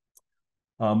now.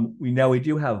 We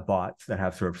do have bots that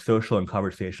have sort of social and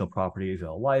conversational properties,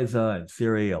 Eliza and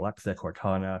Siri, Alexa,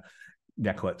 Cortana,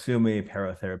 Neko Atsume,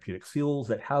 paratherapeutic seals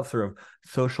that have sort of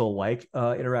social-like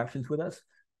interactions with us.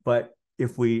 But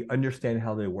if we understand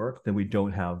how they work, then we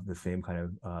don't have the same kind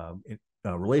of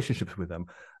relationships with them.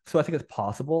 So I think it's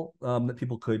possible that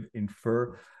people could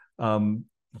infer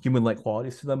human-like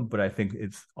qualities to them, but I think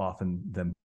it's often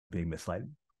them being misled.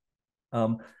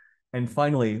 And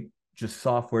finally, just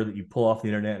software that you pull off the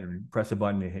internet and press a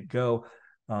button and hit go.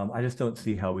 I just don't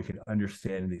see how we can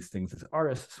understand these things as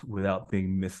artists without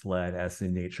being misled as to the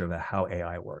nature of how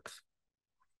AI works.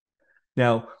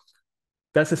 Now,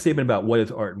 that's a statement about what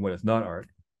is art and what is not art.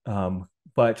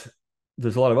 But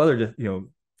there's a lot of other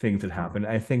things that happen.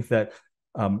 I think that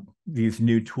these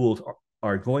new tools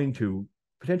are going to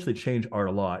potentially change art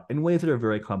a lot in ways that are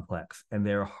very complex, and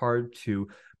they're hard to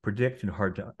predict and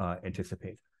hard to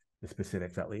anticipate, the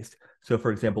specifics at least. So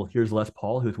for example, here's Les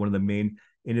Paul, who's one of the main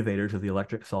innovators of the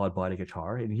electric solid body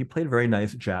guitar, and he played very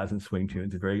nice jazz and swing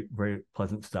tunes, very, very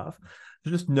pleasant stuff.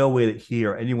 There's just no way that he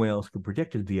or anyone else could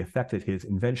predict the effect that his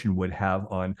invention would have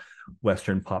on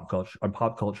Western pop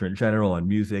culture in general, on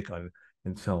music,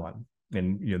 and so on.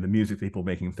 And the music people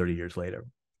making 30 years later.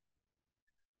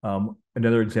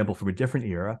 Another example from a different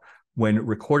era, when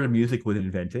recorded music was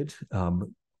invented,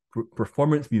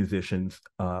 performance musicians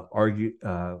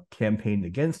campaigned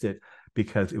against it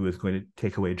because it was going to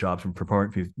take away jobs from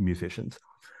performance musicians.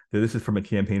 So this is from a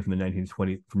campaign from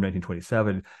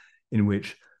 1927, in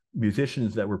which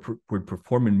musicians that would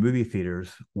perform in movie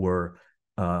theaters were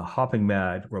hopping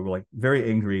mad, were like very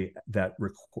angry that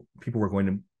people were going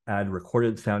to add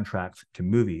recorded soundtracks to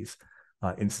movies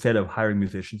instead of hiring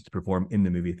musicians to perform in the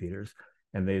movie theaters.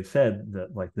 And they had said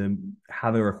that like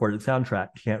having a recorded soundtrack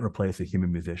can't replace a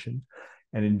human musician.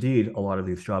 And indeed, a lot of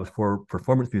these jobs for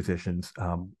performance musicians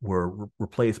were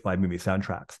replaced by movie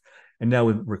soundtracks. And now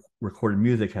with recorded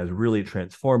music has really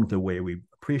transformed the way we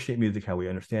appreciate music, how we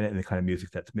understand it, and the kind of music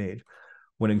that's made.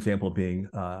 One example being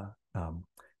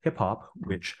hip hop,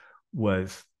 which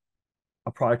was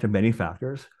a product of many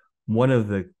factors. One of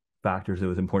the factors that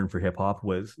was important for hip hop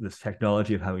was this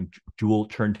technology of having dual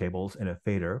turntables and a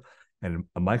fader and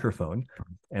a microphone.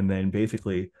 And then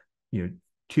basically,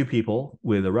 two people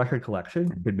with a record collection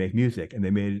could make music, and they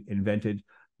invented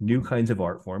new kinds of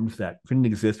art forms that couldn't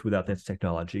exist without this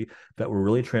technology, that were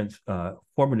really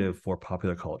transformative for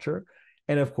popular culture.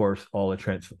 And of course,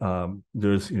 there's,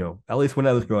 at least when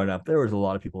I was growing up, there was a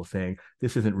lot of people saying,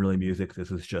 this isn't really music,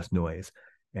 this is just noise.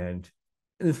 And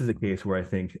this is a case where I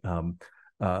think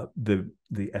the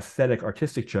aesthetic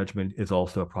artistic judgment is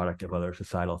also a product of other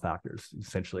societal factors,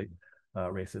 essentially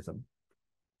racism.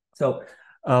 So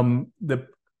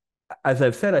as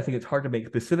I've said, I think it's hard to make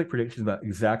specific predictions about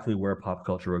exactly where pop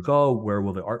culture will go, where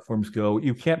will the art forms go.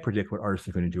 You can't predict what artists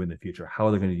are going to do in the future, how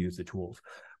they're going to use the tools.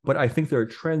 But I think there are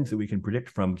trends that we can predict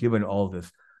from, given all of this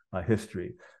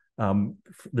history.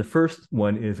 The first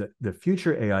one is that the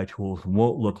future AI tools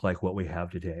won't look like what we have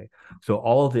today. So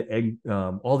all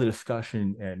the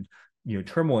discussion and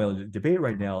turmoil and debate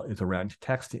right now is around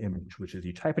text to image, which is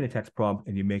you type in a text prompt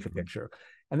and you make a picture.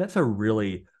 And that's a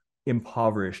really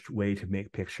impoverished way to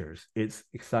make pictures. It's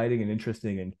exciting and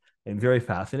interesting and very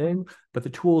fascinating, but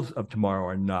the tools of tomorrow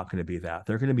are not going to be that.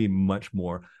 They're going to be much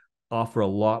more, offer a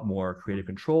lot more creative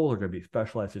control. They're going to be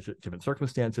specialized to different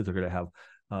circumstances. They're going to have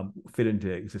fit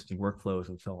into existing workflows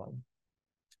and so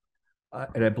on.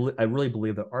 And I really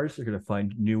believe that artists are going to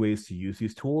find new ways to use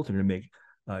these tools. They're going to make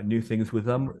new things with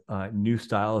them. New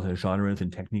styles and genres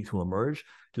and techniques will emerge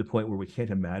to the point where we can't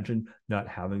imagine not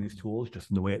having these tools,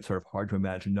 just in the way it's sort of hard to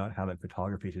imagine not having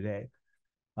photography today.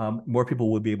 More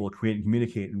people will be able to create and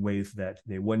communicate in ways that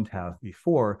they wouldn't have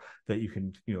before, that you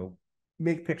can,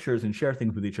 make pictures and share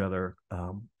things with each other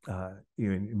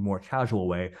in a more casual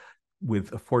way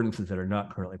with affordances that are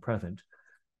not currently present.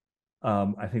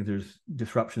 I think there's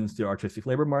disruptions to artistic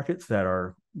labor markets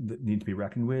that need to be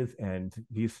reckoned with, and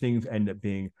these things end up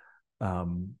being,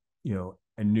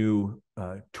 a new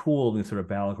tool in the sort of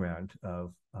battleground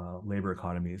of labor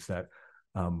economies that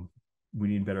we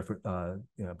need better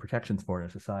protections for in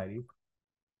a society.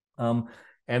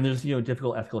 And there's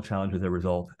difficult ethical challenges that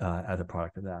result as a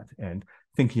product of that. And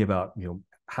thinking about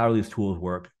how do these tools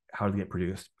work, how do they get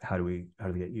produced, how do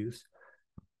they get used?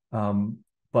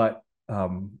 But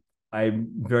I'm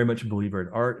very much a believer in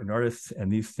art and artists,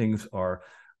 and these things are,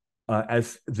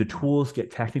 as the tools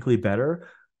get technically better,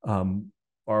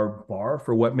 our bar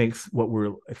for what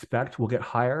we'll expect will get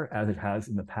higher, as it has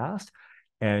in the past.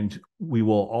 And we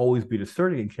will always be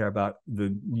discerning and care about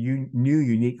the new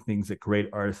unique things that great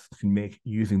artists can make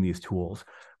using these tools.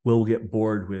 We'll get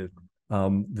bored with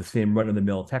the same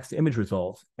run-of-the-mill text-to-image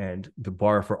results, and the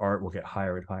bar for art will get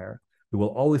higher and higher. We will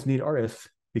always need artists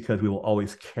because we will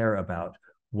always care about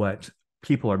what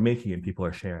people are making and people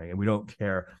are sharing, and we don't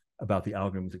care about the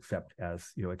algorithms except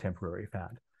as a temporary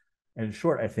fad. And in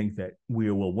short, I think that we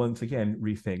will once again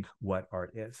rethink what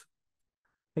art is.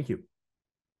 Thank you.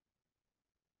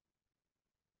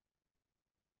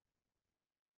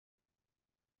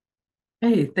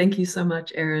 Hey, thank you so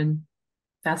much, Aaron.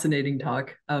 Fascinating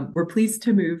talk. We're pleased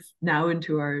to move now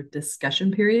into our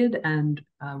discussion period, and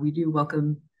we do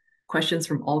welcome questions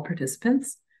from all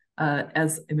participants.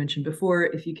 As I mentioned before,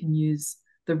 if you can use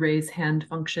the raise hand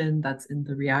function that's in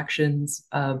the reactions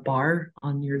bar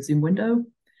on your Zoom window,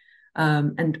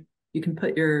 and you can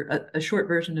put a short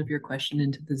version of your question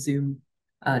into the Zoom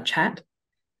chat.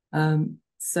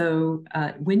 So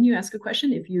when you ask a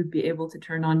question, if you'd be able to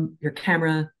turn on your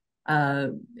camera,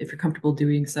 if you're comfortable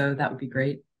doing so, that would be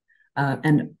great.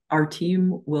 And our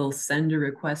team will send a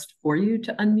request for you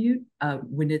to unmute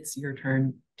when it's your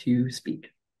turn to speak.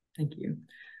 Thank you.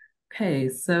 Okay,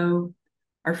 so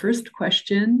our first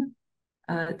question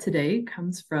today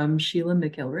comes from Sheila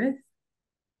McIlrath.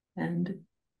 And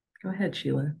go ahead,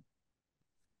 Sheila.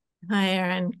 Hi,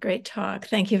 Aaron. Great talk.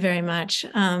 Thank you very much.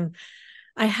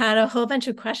 I had a whole bunch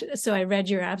of questions. So I read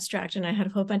your abstract and I had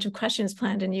a whole bunch of questions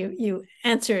planned, and you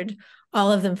answered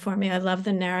all of them for me. I love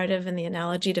the narrative and the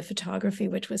analogy to photography,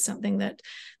 which was something that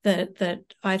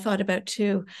I thought about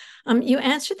too. You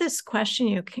answered this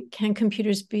question, can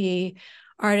computers be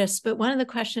artists? But one of the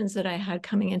questions that I had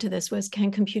coming into this was,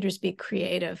 can computers be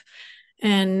creative?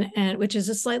 And which is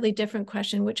a slightly different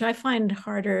question, which I find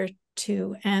harder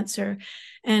to answer.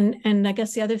 And I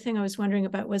guess the other thing I was wondering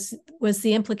about was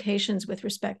the implications with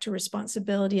respect to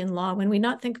responsibility and law. When we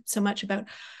not think so much about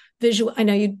visual, I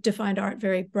know you defined art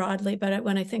very broadly, but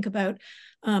when I think about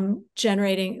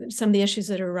generating some of the issues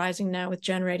that are arising now with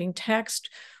generating text,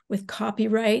 with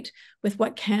copyright, with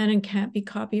what can and can't be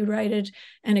copyrighted,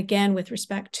 and again with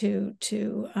respect to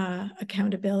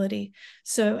accountability.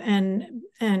 So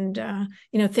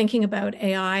thinking about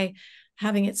AI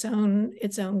having its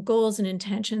own goals and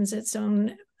intentions, its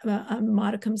own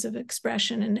modicums of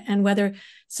expression, and whether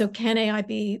can AI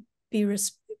be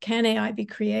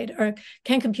creative, or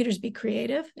can computers be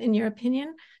creative? In your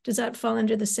opinion, does that fall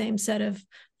under the same set of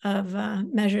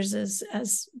measures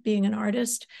as being an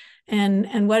artist?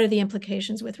 And what are the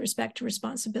implications with respect to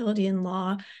responsibility in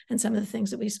law and some of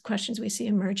the questions we see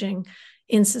emerging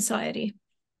in society?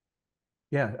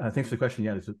 Yeah, thanks for the question.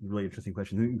 Yeah, it's a really interesting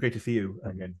question. Great to see you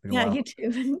again. Yeah, you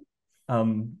too.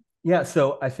 Yeah,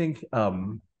 so I think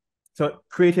so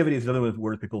creativity is another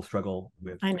word people struggle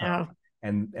with. I know.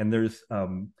 And there's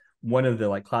one of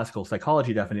the classical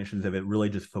psychology definitions of it really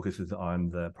just focuses on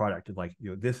the product of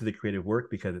this is a creative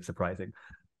work because it's surprising.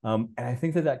 And I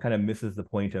think that kind of misses the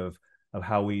point of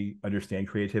how we understand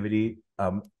creativity.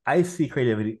 I see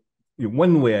creativity,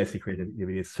 one way I see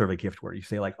creativity is sort of a gift word. You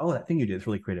say oh, that thing you did is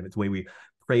really creative. It's the way we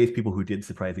praise people who did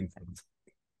surprising things.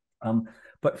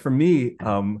 But for me,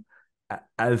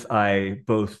 as I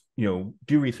both, do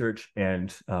research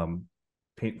and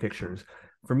paint pictures,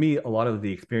 for me, a lot of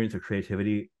the experience of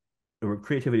creativity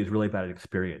is really about an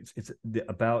experience. It's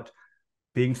about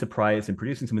being surprised and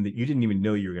producing something that you didn't even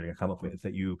know you were going to come up with,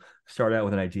 that you start out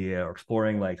with an idea or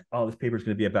exploring oh, this paper is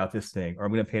going to be about this thing, or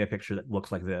I'm going to paint a picture that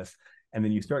looks like this. And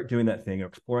then you start doing that thing or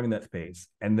exploring that space.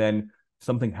 And then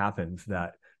something happens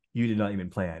that you did not even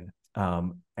plan.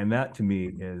 And that to me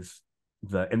is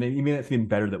and then you mean it's even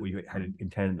better that we had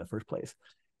intended in the first place.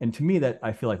 And to me, that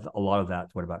I feel like a lot of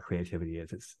that's what about creativity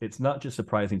is. It's not just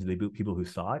surprising to the people who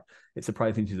saw it, it's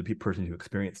surprising to the person who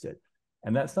experienced it.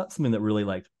 And that's not something that really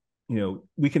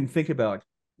we can think about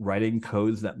writing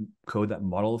code that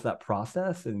models that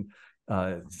process and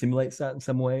simulates that in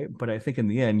some way. But I think in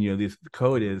the end, this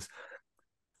code is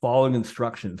following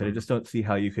instructions, and I just don't see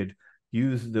how you could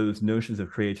use those notions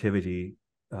of creativity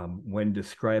when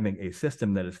describing a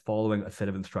system that is following a set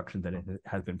of instructions that it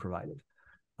has been provided.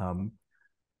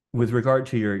 With regard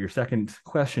to your second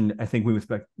question, I think we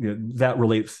expect that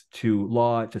relates to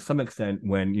law to some extent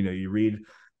when you read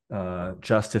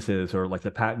justices or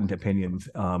the patent opinions,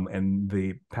 and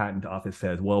the patent office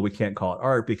says, well, we can't call it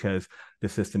art because the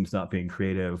system's not being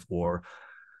creative, or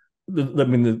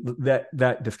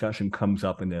that discussion comes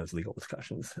up in those legal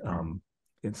discussions,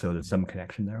 and so there's some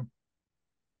connection there.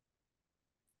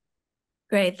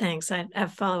 Great, thanks. I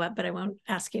have follow-up, but I won't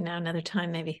ask you now, another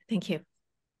time maybe. Thank you.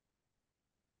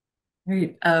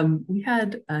 Great. We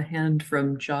had a hand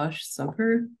from Josh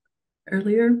Sumper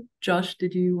earlier. Josh,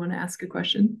 did you want to ask a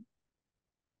question?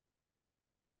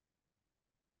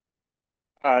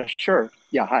 Sure.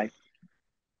 Yeah, hi.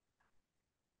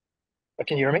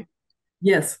 Can you hear me?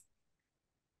 Yes.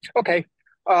 Okay.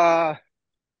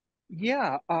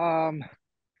 Yeah.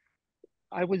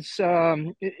 I was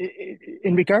in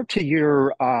regard to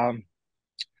your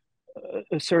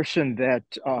assertion that,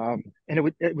 and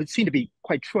it would seem to be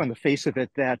quite true on the face of it,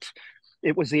 that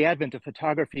it was the advent of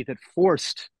photography that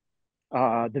forced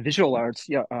the visual arts,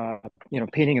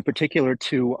 painting in particular,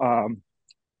 to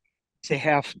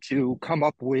have to come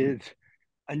up with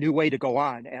a new way to go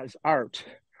on as art.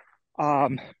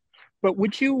 But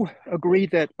would you agree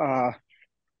that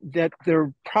that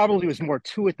there probably was more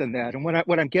to it than that? And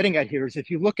what I'm getting at here is, if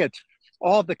you look at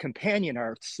all the companion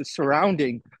arts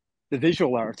surrounding the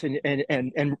visual arts,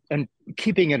 and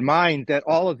keeping in mind that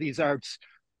all of these arts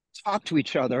talk to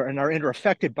each other and are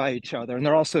interaffected by each other, and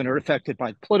they're also interaffected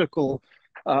by political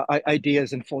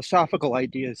ideas and philosophical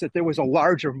ideas, that there was a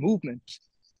larger movement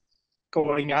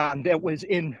going on that was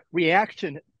in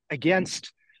reaction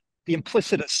against the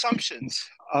implicit assumptions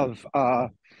of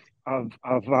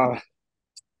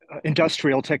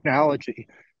industrial technology.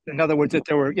 In other words, that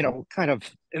there were, kind of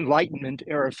Enlightenment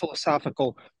era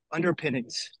philosophical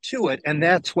underpinnings to it. And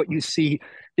that's what you see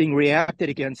being reacted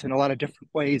against in a lot of different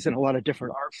ways in a lot of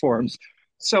different art forms.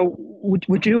 So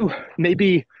would you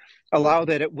maybe allow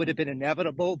that it would have been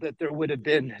inevitable that there would have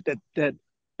been that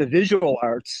the visual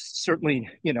arts, certainly,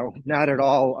 not at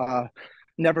all,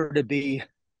 never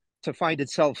to find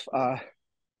itself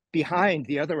behind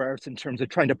the other arts in terms of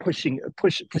trying to push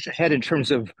ahead in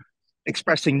terms of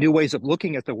expressing new ways of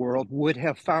looking at the world, would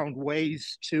have found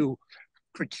ways to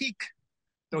critique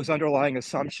those underlying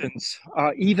assumptions,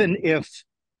 even if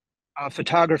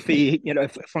photography,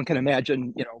 if one can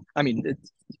imagine, you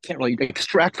can't really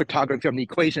extract photography from the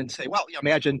equation and say, well,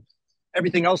 imagine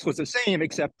everything else was the same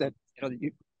except that,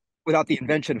 without the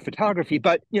invention of photography.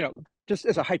 But, just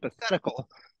as a hypothetical,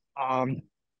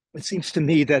 it seems to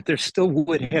me that there still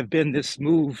would have been this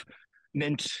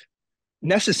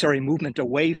necessary movement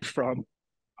away from,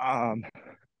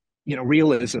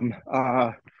 realism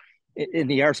in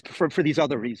the arts for these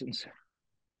other reasons.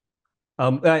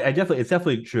 It's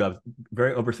definitely true. I was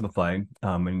very oversimplifying.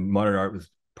 And modern art was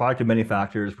product of many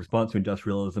factors: response to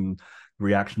industrialism,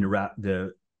 reaction to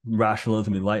the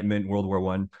rationalism, Enlightenment, World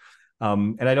War I.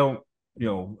 And I don't,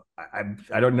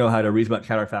 I don't know how to reason about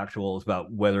counterfactuals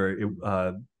about whether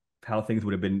how things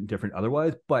would have been different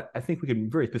otherwise. But I think we can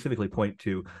very specifically point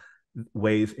to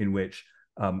ways in which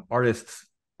artists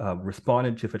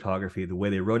responded to photography, the way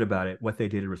they wrote about it, what they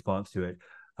did in response to it.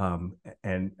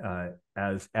 And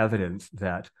as evidence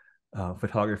that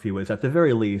photography was, at the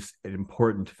very least, an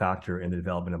important factor in the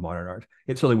development of modern art.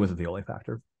 It certainly wasn't the only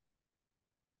factor.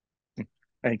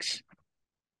 Thanks.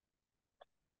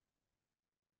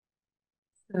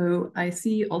 So I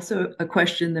see also a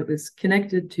question that was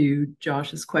connected to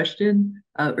Josh's question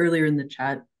earlier in the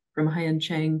chat from Haiyan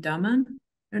Chang Daman.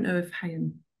 I don't know if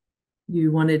Haiyan,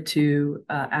 you wanted to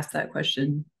ask that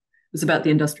question. It was about the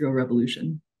Industrial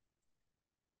Revolution.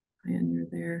 And you're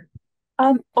there.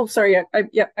 Oh, sorry. Can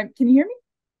you hear me?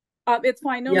 It's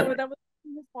fine. No, yep. No, that was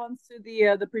in response to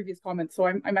the previous comment. So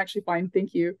I'm actually fine.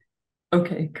 Thank you.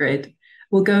 Okay, great.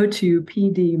 We'll go to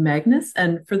PD Magnus.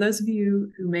 And for those of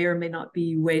you who may or may not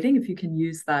be waiting, if you can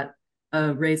use that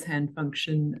raise hand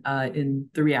function in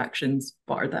the reactions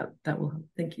bar, that will help.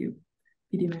 Thank you.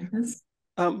 PD Magnus.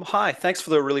 Hi, thanks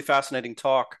for the really fascinating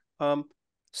talk.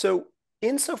 So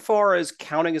insofar as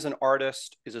counting as an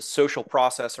artist is a social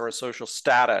process or a social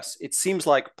status, it seems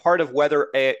like part of whether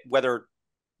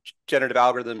generative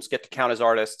algorithms get to count as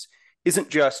artists isn't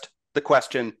just the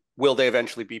question, will they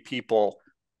eventually be people,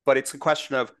 but it's a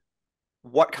question of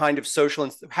what kind of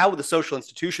how the social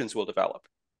institutions will develop.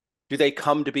 Do they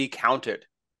come to be counted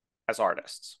as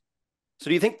artists? So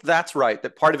do you think that's right,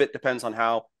 that part of it depends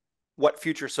on what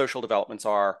future social developments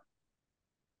are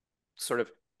sort of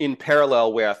in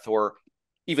parallel with or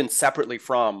even separately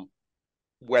from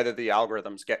whether the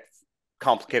algorithms get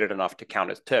complicated enough to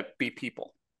count as to be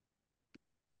people?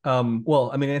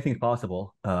 Well, I mean, anything's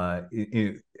possible,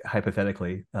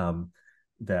 hypothetically,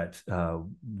 that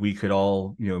we could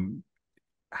all,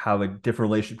 have a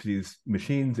different relationship to these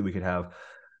machines, that we could have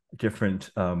different,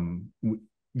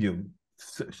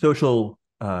 social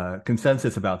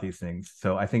consensus about these things.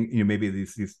 So I think, maybe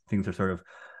these things are sort of,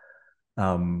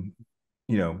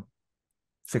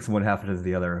 six of one, half a dozen of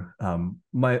the other.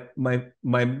 My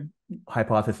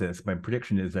hypothesis, my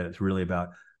prediction is that it's really about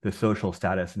the social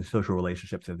status and social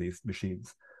relationships of these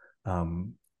machines,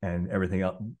 and everything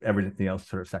else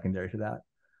sort of secondary to that.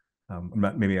 I'm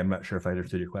not sure if I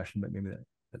understood your question, but maybe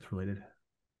that's related.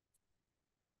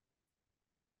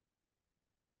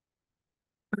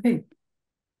 Okay.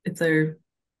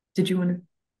 Did you want to?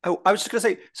 Oh, I was just going to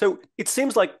say, so it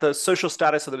seems like the social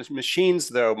status of the machines,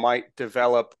 though, might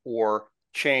develop or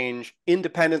change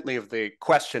independently of the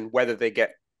question whether they've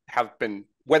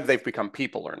become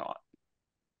people or not.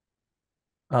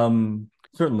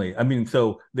 Certainly. I mean,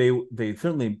 so they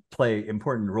certainly play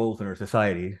important roles in our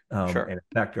society, Sure. and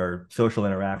affect our social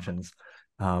interactions.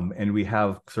 And we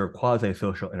have sort of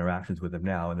quasi-social interactions with them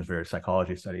now, and there's various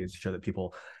psychology studies to show that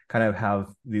people kind of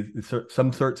have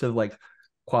some sorts of like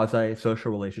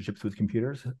quasi-social relationships with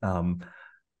computers.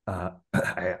 I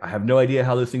have no idea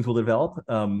how those things will develop,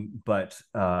 but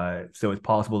so it's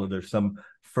possible that there's some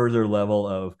further level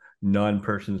of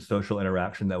non-person social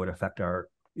interaction that would affect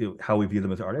how we view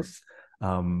them as artists.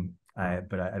 But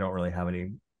I don't really have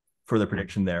any further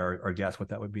prediction there or guess what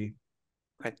that would be.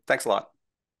 Okay, thanks a lot.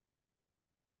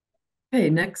 Okay,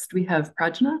 next we have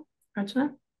Prajna.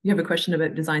 Prajna, you have a question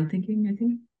about design thinking, I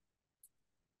think.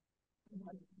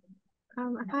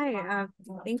 Hi,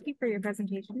 thank you for your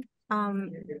presentation.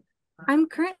 I'm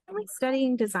currently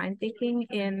studying design thinking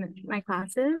in my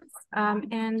classes,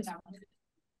 and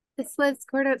this was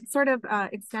sort of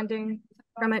extending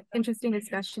from an interesting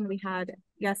discussion we had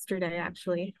yesterday,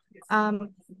 actually.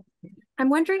 I'm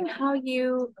wondering how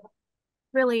you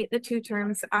relate the two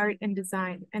terms art and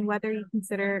design, and whether you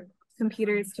consider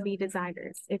computers to be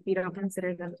designers if you don't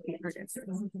consider them to be artists.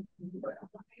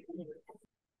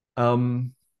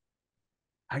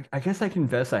 I guess I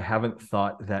confess I haven't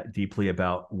thought that deeply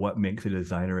about what makes a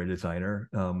designer a designer.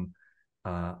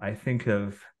 I think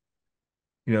of,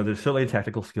 there's certainly a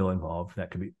technical skill involved that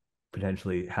could be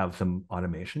potentially have some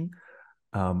automation.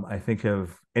 I think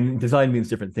of, and design means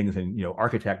different things, and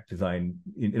architect design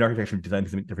in architecture, design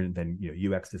is different than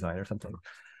UX design or something.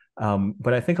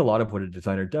 But I think a lot of what a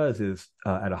designer does is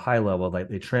at a high level, like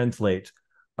they translate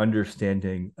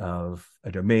understanding of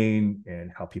a domain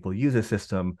and how people use a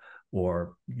system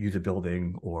or use a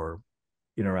building or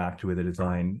interact with a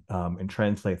design, and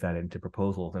translate that into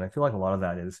proposals. And I feel like a lot of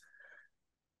that is,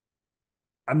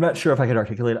 I'm not sure if I could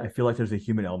articulate it. I feel like there's a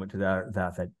human element to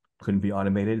that couldn't be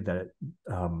automated,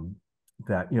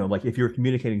 like if you're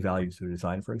communicating values through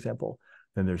design, for example,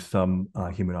 then there's some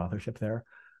human authorship there.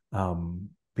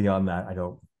 Beyond that, I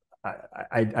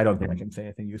don't think I can say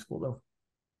anything useful though.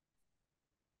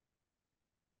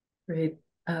 Great.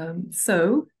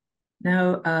 So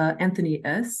now Anthony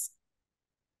S.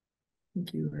 I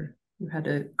think you had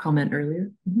a comment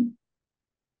earlier. Mm-hmm.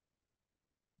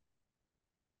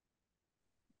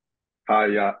 Hi,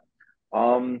 yeah.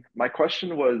 My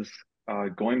question was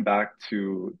going back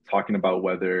to talking about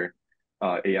whether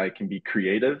AI can be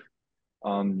creative.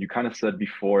 You kind of said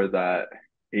before that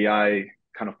AI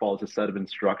kind of follows a set of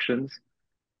instructions,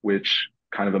 which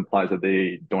kind of implies that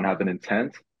they don't have an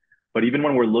intent. But even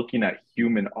when we're looking at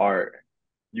human art,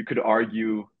 you could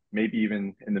argue, maybe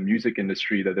even in the music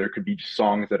industry, that there could be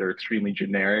songs that are extremely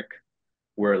generic,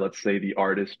 where let's say the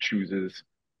artist chooses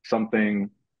something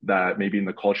that maybe in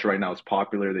the culture right now is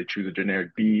popular. They choose a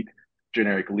generic beat,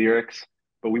 generic lyrics,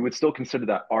 but we would still consider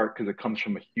that art because it comes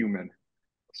from a human.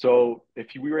 So if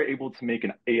we were able to make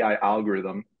an AI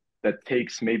algorithm that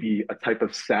takes maybe a type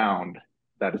of sound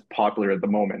that is popular at the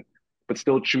moment, but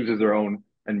still chooses their own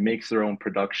and makes their own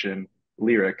production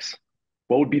lyrics,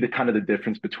 what would be the kind of the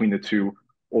difference between the two?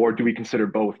 Or do we consider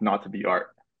both not to be art?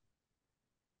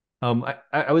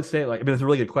 I would say, like, I mean, it's a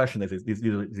really good question. These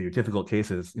are difficult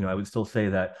cases. I would still say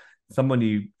that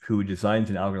somebody who designs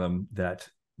an algorithm that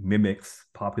mimics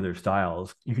popular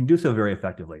styles, you can do so very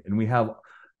effectively. And we have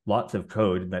lots of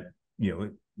code that,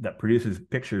 that produces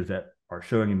pictures that are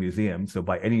showing in museums. So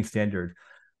by any standard,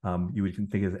 you would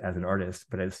think as an artist,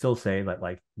 but I'd still say that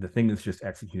like the thing is just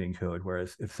executing code.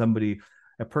 Whereas if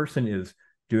a person is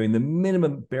doing the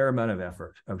minimum bare amount of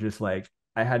effort of just like,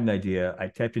 I had an idea, I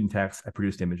typed in text, I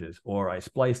produced images, or I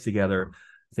spliced together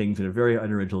things in a very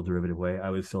unoriginal derivative way, I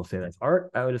would still say that's art.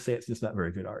 I would just say it's just not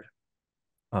very good art.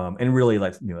 And really,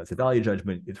 like, it's a value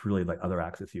judgment. It's really like other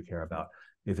axes you care about.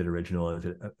 Is it original? Is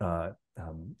it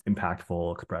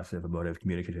impactful, expressive, emotive,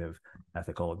 communicative,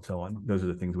 ethical, and so on? Those are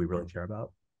the things we really care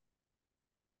about.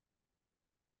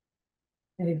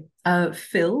 Okay.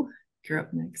 Phil, you're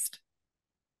up next.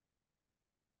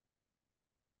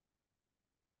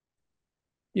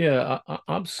 Yeah,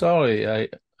 I'm sorry.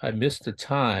 I missed the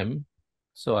time,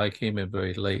 so I came in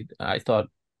very late. I thought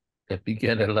it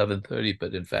began at 11:30,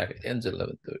 but in fact it ends at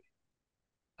 11:30.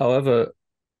 However,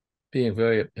 being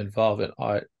very involved in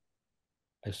art,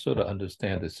 I sort of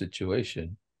understand the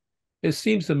situation. It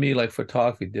seems to me like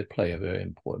photography did play a very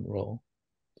important role,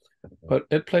 but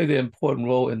it played an important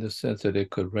role in the sense that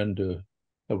it could render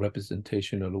a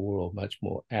representation of the world much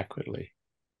more accurately,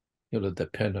 the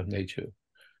pen of nature,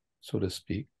 so to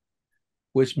speak,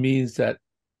 which means that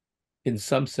in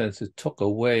some sense it took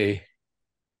away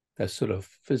that sort of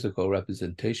physical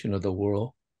representation of the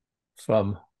world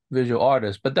from visual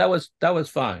artists. But that was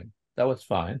fine. That was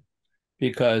fine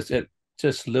because it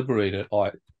just liberated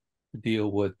art to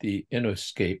deal with the inner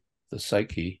scape, the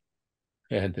psyche,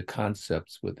 and the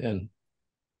concepts within.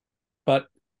 But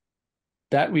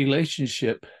that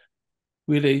relationship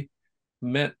really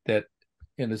meant that,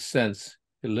 in a sense,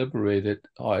 it liberated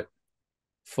art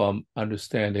from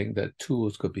understanding that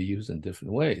tools could be used in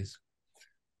different ways.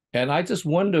 And I just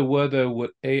wonder whether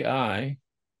with AI,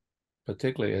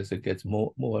 particularly as it gets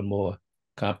more and more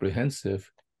comprehensive,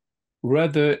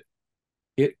 whether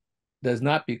it does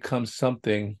not become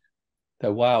something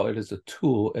that while it is a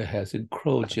tool, it has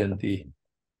encroached in the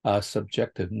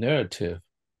subjective narrative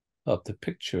of the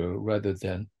picture rather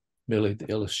than merely the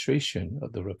illustration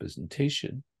of the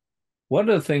representation. One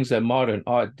of the things that modern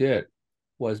art did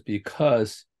was,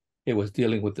 because it was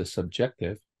dealing with the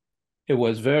subjective, it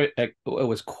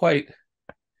was quite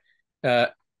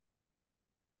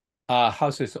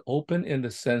open in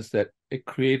the sense that it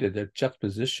created a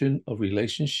juxtaposition of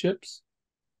relationships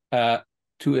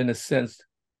to in a sense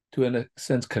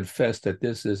confess that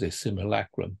this is a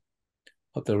simulacrum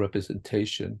of the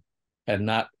representation and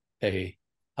not a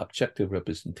objective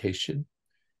representation.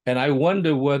 And I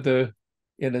wonder whether,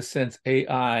 in a sense,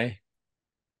 AI,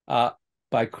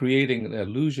 by creating an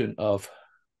illusion of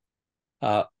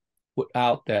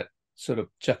without that sort of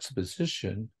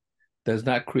juxtaposition, does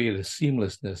not create a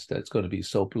seamlessness that's going to be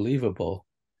so believable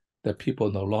that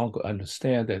people no longer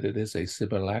understand that it is a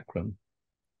simulacrum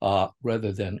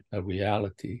rather than a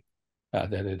reality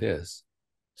that it is.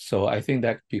 So I think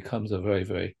that becomes a very,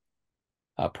 very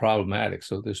problematic.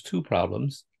 So there's two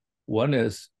problems. One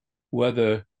is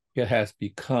whether it has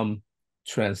become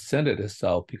transcended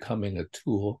itself, becoming a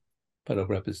tool, but a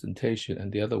representation.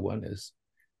 And the other one is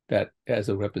that as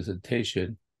a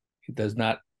representation, it does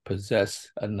not possess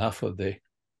enough of the,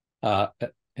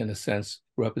 in a sense,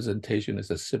 representation is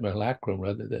a simulacrum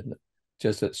rather than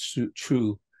just a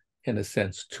true, in a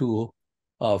sense, tool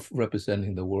of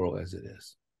representing the world as it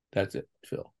is. That's it,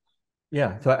 Phil.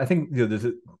 Yeah, so I think there's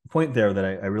a point there that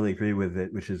I really agree with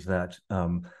it, which is that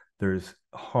there's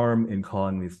harm in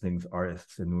calling these things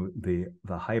artists, and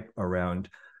the hype around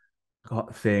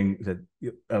saying that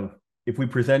if we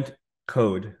present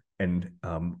code and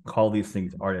call these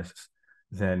things artists,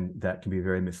 then that can be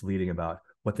very misleading about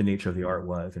what the nature of the art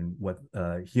was and what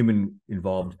human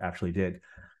involved actually did.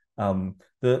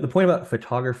 The point about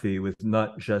photography was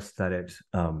not just that it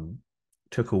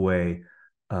took away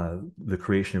the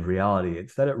creation of reality,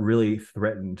 it's that it really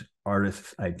threatened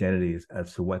artists' identities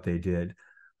as to what they did,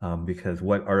 because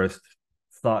what artists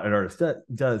thought an artist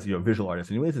does, visual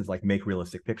artists anyways, is like make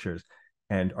realistic pictures,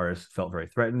 and artists felt very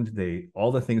threatened.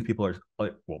 All the things people are,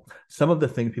 some of the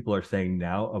things people are saying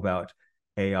now about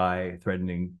AI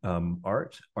threatening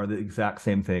art are the exact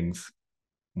same things,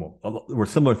 were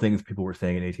similar things people were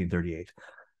saying in 1838.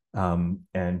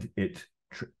 And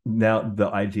now the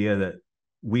idea that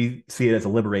we see it as a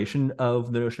liberation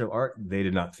of the notion of art, they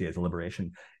did not see it as a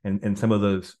liberation. And some of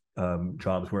those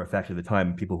jobs were affected at the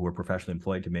time. People who were professionally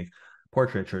employed to make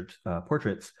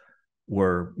portraits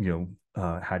were,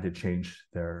 had to change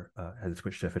had to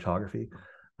switch to photography.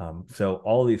 So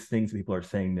all these things that people are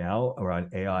saying now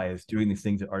around AI is doing these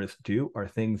things that artists do are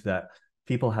things that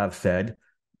people have said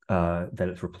that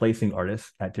it's replacing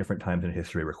artists at different times in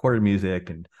history, recorded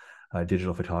music and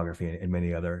digital photography and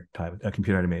many other times,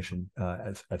 computer animation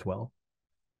as well.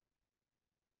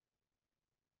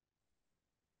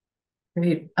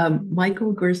 Great.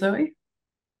 Michael Gurzoy,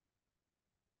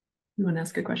 you want to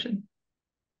ask a question?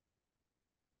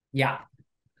 Yeah.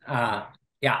 Hi,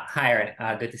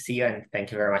 Aaron. Good to see you, and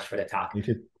thank you very much for the talk. You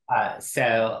too.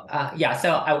 So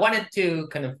I wanted to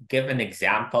kind of give an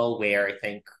example where I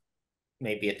think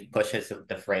maybe it pushes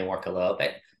the framework a little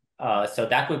bit. So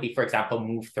that would be, for example,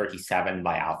 Move 37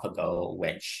 by AlphaGo,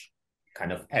 which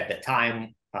kind of at the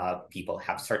time, people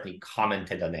have certainly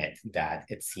commented on it that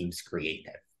it seems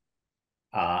creative.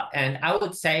 And I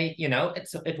would say,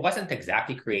 it wasn't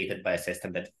exactly created by a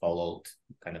system that followed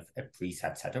kind of a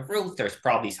preset set of rules. There's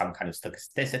probably some kind of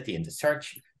stochasticity in the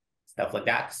search, stuff like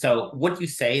that. So would you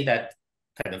say that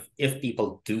kind of if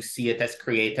people do see it as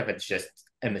creative, it's just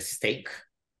a mistake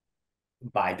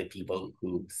by the people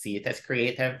who see it as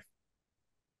creative?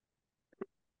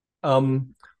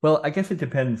 Well, I guess it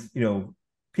depends.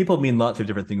 People mean lots of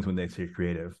different things when they say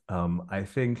creative. I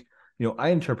think, I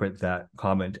interpret that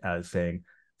comment as saying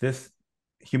this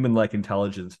human-like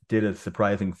intelligence did a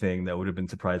surprising thing that would have been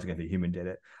surprising if a human did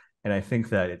it. And I think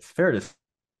that it's fair to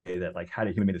say that, like, had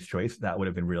a human made this choice, that would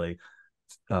have been really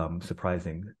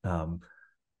surprising. And,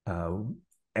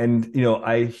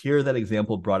 I hear that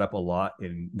example brought up a lot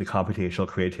in the computational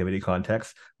creativity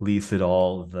context. Lee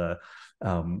Sedol, the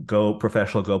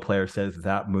professional Go player, says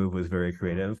that move was very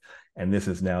creative. And this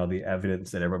is now the evidence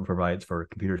that everyone provides for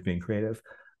computers being creative.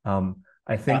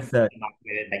 I think that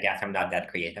I guess I'm not that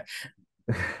creative.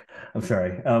 I'm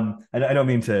sorry. I don't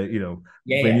mean to,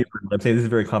 blame you. I'm saying this is a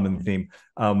very common theme.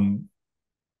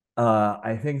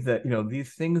 I think that,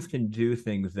 these things can do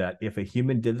things that if a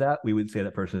human did that, we would say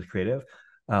that person is creative,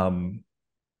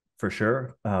 for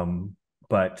sure.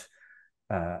 But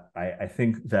I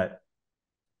think that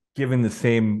giving the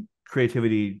same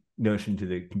creativity notion to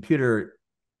the computer,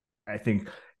 I think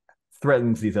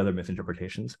threatens these other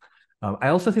misinterpretations. I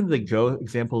also think the Go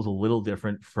example is a little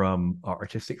different from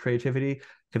artistic creativity,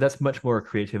 because that's much more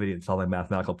creativity in solving a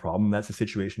mathematical problem. That's a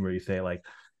situation where you say, like,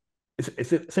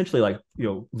 it's essentially like,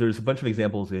 there's a bunch of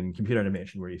examples in computer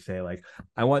animation where you say, like,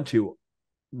 I want to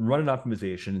run an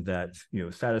optimization that,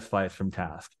 satisfies some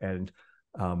task. And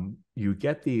you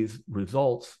get these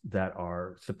results that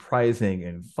are surprising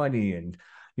and funny. And,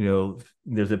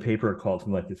 there's a paper called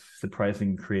something like this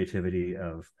surprising creativity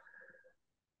of,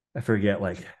 I forget,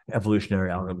 like evolutionary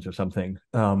algorithms or something.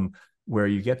 where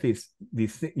you get these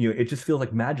it just feels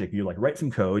like magic. You like write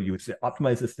some code, you would say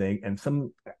optimize this thing, and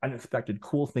some unexpected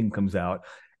cool thing comes out,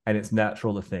 and it's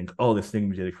natural to think, oh, this thing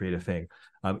did a creative thing,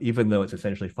 even though it's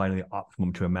essentially finding the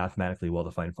optimum to a mathematically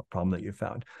well-defined problem that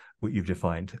you've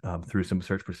defined through some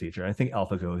search procedure. And I think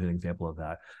AlphaGo is an example of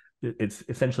that. It's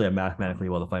essentially a mathematically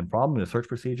well-defined problem in a search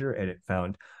procedure, and it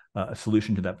found a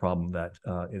solution to that problem that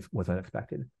was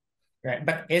unexpected. Right,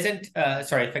 but isn't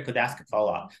sorry if I could ask a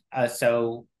follow-up.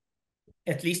 So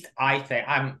at least I think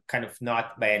I'm kind of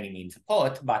not by any means a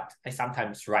poet, but I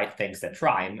sometimes write things that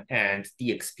rhyme, and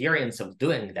the experience of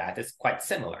doing that is quite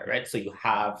similar, right? So you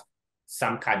have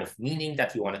some kind of meaning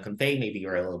that you want to convey, maybe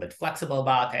you're a little bit flexible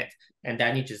about it, and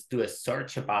then you just do a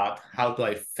search about how do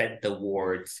I fit the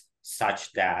words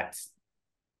such that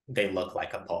they look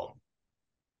like a poem.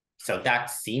 So that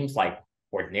seems like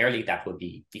ordinarily that would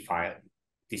be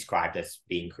described as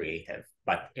being creative,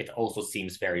 but it also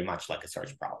seems very much like a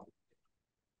search problem.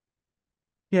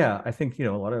 Yeah, I think, a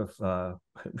lot of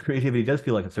creativity does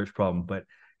feel like a search problem, but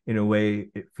in a way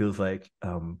it feels like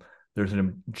there's an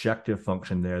objective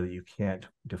function there that you can't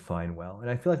define well. And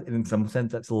I feel like in some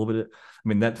sense that's a little bit,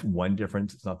 that's one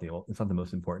difference. It's not the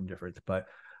most important difference, but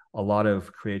a lot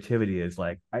of creativity is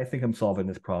like, I think I'm solving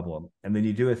this problem. And then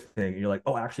you do a thing and you're like,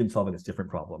 oh, actually I'm solving this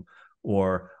different problem.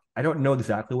 Or I don't know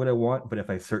exactly what I want, but if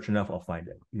I search enough, I'll find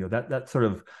it. That's sort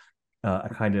of a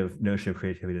kind of notion of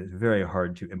creativity that's very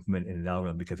hard to implement in an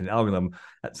algorithm, because an algorithm,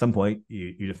 at some point,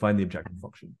 you define the objective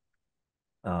function.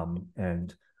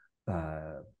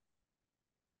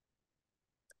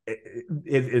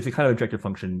 It's a kind of objective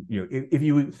function. If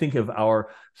you think of our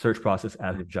search process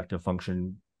as an objective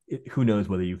function, who knows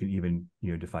whether you can even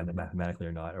define that mathematically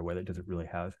or not, or whether it doesn't really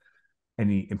have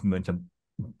any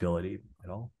implementability at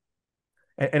all.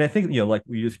 And I think, like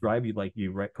we described,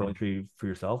 you write poetry for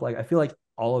yourself. Like, I feel like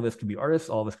all of us can be artists,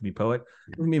 all of us can be poet.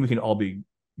 Doesn't mean we can all be,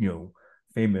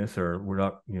 famous, or we're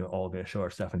not, all going to show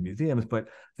our stuff in museums, but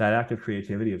that act of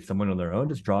creativity of someone on their own,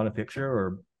 just drawing a picture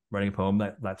or writing a poem,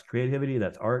 that's creativity,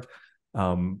 that's art.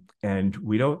 And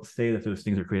we don't say that those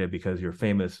things are creative because you're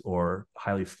famous or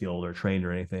highly skilled or trained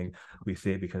or anything. We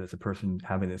say it because it's a person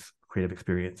having this creative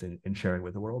experience and sharing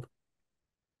with the world.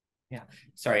 Yeah,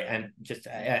 sorry, and just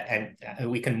and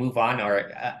we can move on, or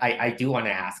I do want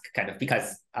to ask kind of,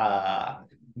 because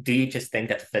do you just think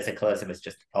that physicalism is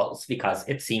just false? Because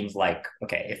it seems like,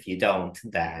 okay, if you don't,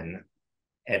 then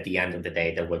at the end of the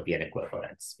day there would be an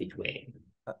equivalence between.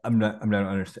 I'm not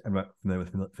familiar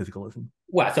with physicalism.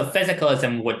 Well, so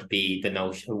physicalism would be the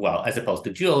notion, well, as opposed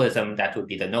to dualism, that would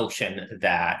be the notion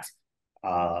that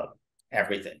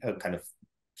everything kind of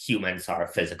humans are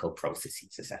physical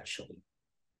processes essentially.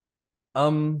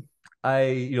 I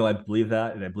believe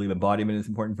that, and I believe embodiment is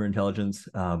important for intelligence.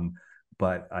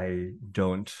 But I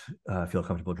don't feel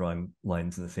comfortable drawing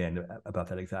lines in the sand about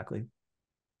that exactly.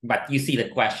 But you see the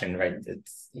question, right?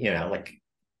 It's, like,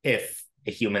 if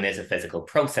a human is a physical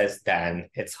process, then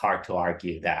it's hard to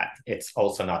argue that it's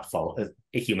also not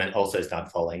a human also is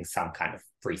not following some kind of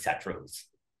preset rules.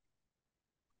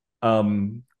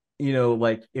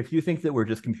 Like, if you think that we're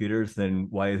just computers, then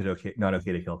why is it not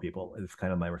okay to kill people? Is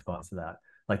kind of my response to that.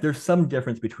 Like, there's some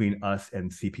difference between us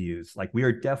and CPUs. Like, we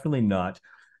are definitely not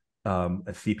a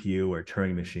CPU or a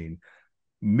Turing machine.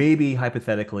 Maybe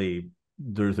hypothetically,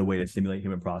 there's a way to simulate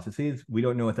human processes. We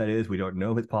don't know what that is. We don't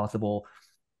know if it's possible.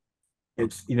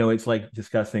 It's it's like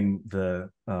discussing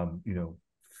the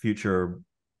future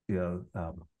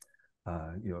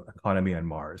economy on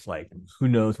Mars. Like, who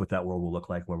knows what that world will look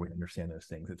like when we understand those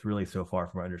things? It's really so far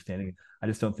from our understanding. I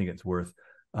just don't think it's worth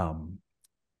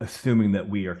assuming that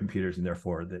we are computers and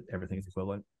therefore that everything is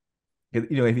equivalent.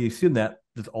 If you assume that,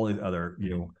 there's all these other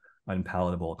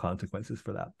unpalatable consequences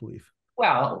for that belief.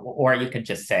 Well, or you could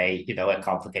just say, a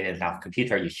complicated enough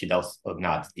computer you should also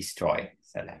not destroy.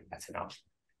 So that's an option.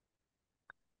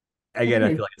 Again,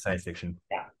 okay. I feel like it's science fiction.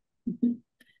 Yeah.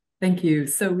 Thank you.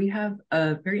 So we have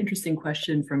a very interesting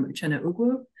question from Uchenna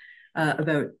Ugwu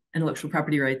about intellectual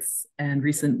property rights and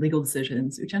recent legal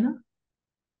decisions. Uchenna?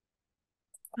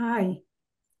 Hi.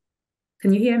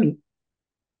 Can you hear me?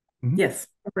 Mm-hmm. Yes.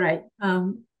 Right.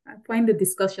 I find the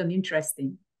discussion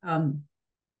interesting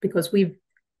because we've,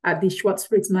 at the Schwartz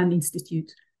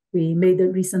Institute, we made a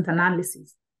recent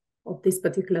analysis of this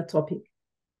particular topic.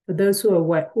 For those who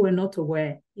are not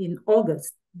aware, in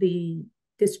August, a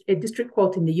district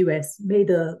court in the US made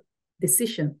a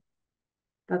decision.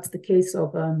 That's the case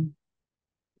of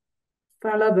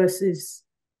Fowler versus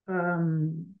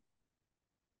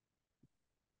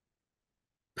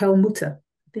Perlmutter.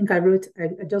 I think I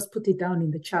just put it down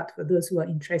in the chat for those who are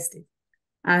interested.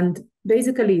 And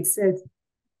basically it said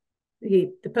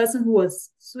the person who was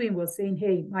suing was saying,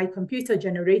 hey, my computer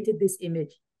generated this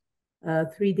image,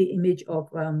 3D image of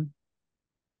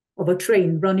a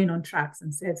train running on tracks,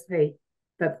 and says, hey,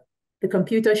 that the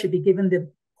computer should be given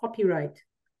the copyright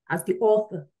as the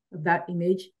author of that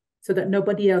image so that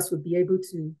nobody else would be able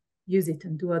to use it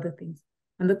and do other things.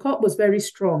 And the court was very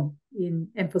strong in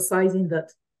emphasizing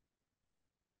that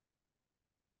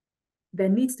there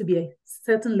needs to be a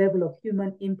certain level of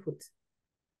human input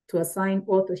to assign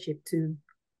authorship to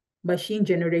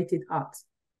machine-generated art.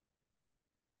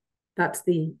 That's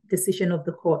the decision of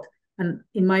the court. And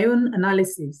in my own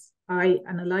analysis, I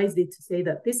analyzed it to say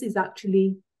that this is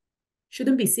actually,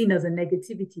 shouldn't be seen as a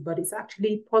negativity, but it's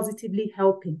actually positively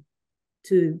helping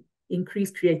to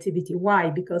increase creativity. Why?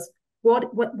 Because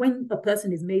when a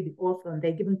person is made the author and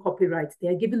they're given copyright, they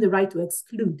are given the right to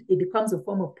exclude. It becomes a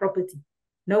form of property.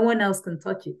 No one else can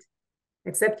touch it,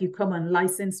 except you come and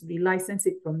relicense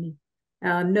it from me.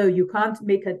 No, you can't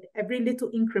make every little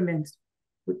increment.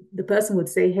 The person would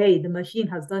say, hey, the machine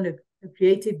has done a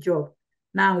creative job.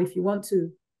 Now, if you want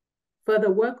to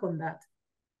further work on that,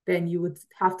 then you would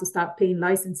have to start paying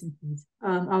licensing fees.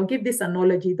 I'll give this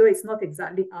analogy, though it's not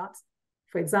exactly art.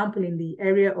 For example, in the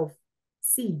area of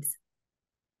seeds,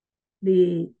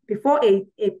 before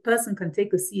a person can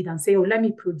take a seed and say, oh, let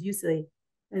me produce a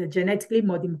genetically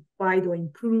modified or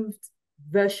improved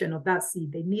version of that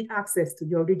seed, they need access to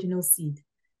the original seed.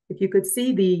 If you could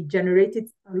see a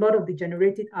lot of the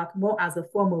generated art more as a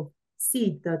form of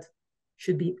seed that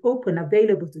should be open,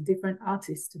 available to different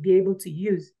artists to be able to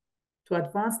use to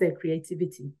advance their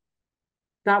creativity,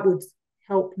 that would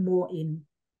help more in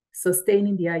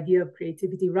sustaining the idea of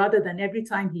creativity, rather than every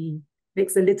time he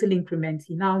makes a little increment,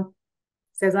 he now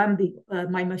says,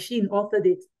 my machine authored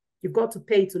it. You've got to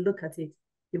pay to look at it.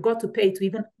 You've got to pay to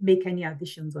even make any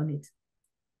additions on it.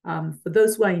 For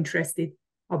those who are interested,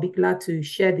 I'll be glad to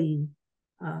share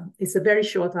it's a very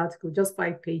short article, just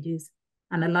 5 pages,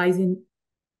 analyzing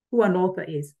who an author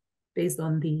is based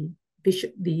on the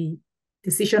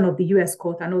decision of the US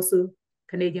court and also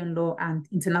Canadian law and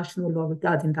international law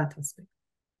regarding that aspect.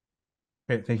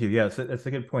 Great, thank you. Yeah, so that's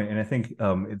a good point. And I think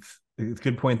it's a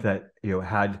good point that,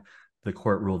 had the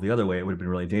court ruled the other way, it would have been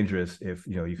really dangerous if,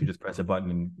 you could just press a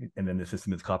button and then the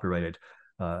system is copyrighted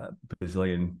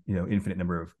bazillion, infinite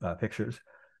number of pictures.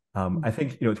 I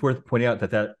think, it's worth pointing out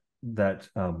that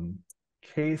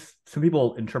case, some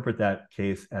people interpret that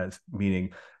case as meaning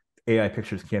AI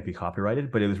pictures can't be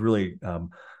copyrighted, but it was really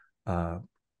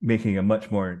making a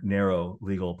much more narrow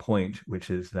legal point,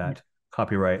 which is that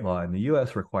copyright law in the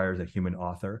US requires a human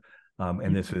author.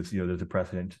 And this is, there's a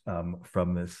precedent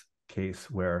from this case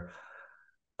where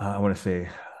I want to say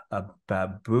a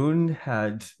baboon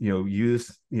had,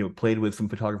 played with some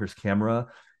photographer's camera,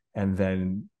 and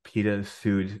then PETA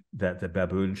sued that the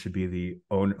baboon should be the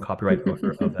copyright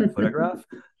owner of that photograph.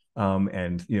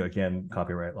 And, again,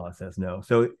 copyright law says no.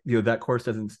 So, that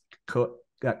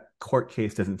court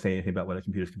case doesn't say anything about whether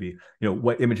computers can be,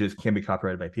 what images can be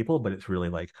copyrighted by people, but it's really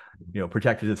like,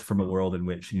 protected us from a world in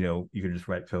which, you can just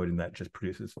write code and that just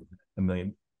produces a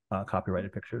million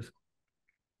copyrighted pictures.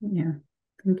 Yeah,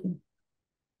 thank you.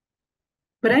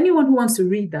 But anyone who wants to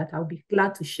read that, I'll be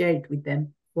glad to share it with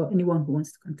them, or anyone who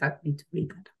wants to contact me to read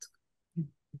that.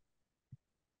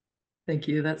 Thank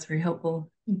you. That's very helpful.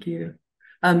 Thank you.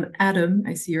 Adam,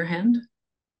 I see your hand.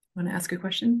 Want to ask a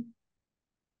question?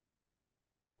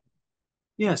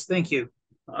 Yes, thank you.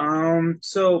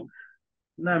 So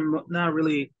not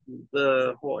really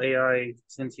the whole AI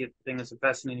sentient thing is a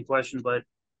fascinating question, but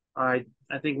I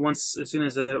think as soon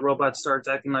as a robot starts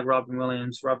acting like Robin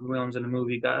Williams in a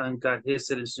movie got his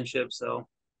citizenship, so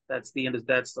that's the end of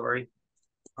that story.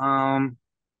 Start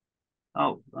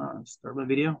my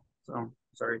video. So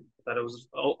sorry, I thought it was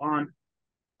on.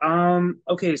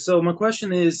 Okay, so my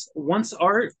question is, once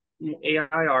AI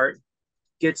art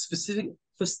gets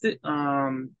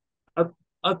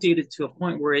updated to a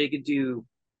point where it could do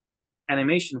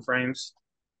animation frames,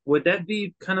 would that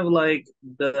be kind of like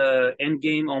the end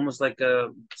game, almost like a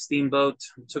steamboat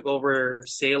took over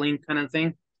sailing kind of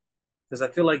thing? Because I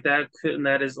feel like that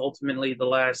is ultimately the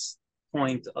last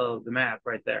point of the map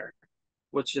right there.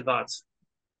 What's your thoughts?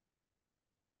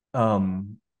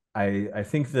 I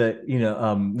think that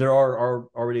there are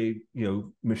already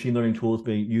machine learning tools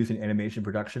being used in animation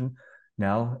production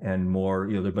now, and more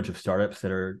there are a bunch of startups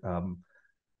that are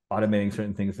automating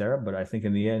certain things there. But I think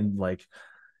in the end, like,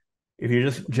 if you're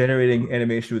just generating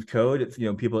animation with code, it's it's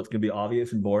going to be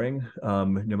obvious and boring, no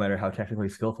matter how technically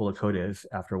skillful the code is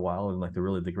after a while. And like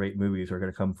the great movies are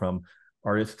going to come from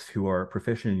artists who are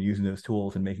proficient in using those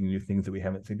tools and making new things that we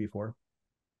haven't seen before.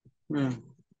 Okay,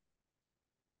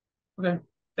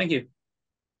 thank you.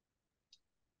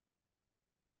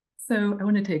 So I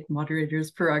want to take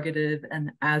moderator's prerogative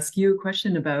and ask you a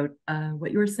question about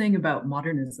what you were saying about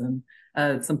modernism.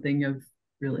 It's something of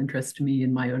real interest to me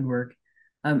in my own work.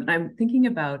 I'm thinking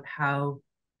about how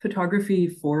photography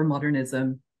for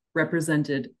modernism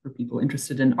represented, for people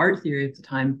interested in art theory at the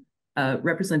time,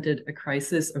 represented a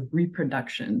crisis of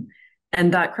reproduction.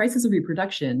 And that crisis of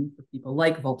reproduction, for people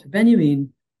like Walter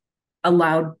Benjamin,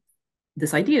 allowed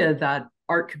this idea that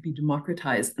art could be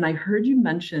democratized. And I heard you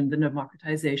mention the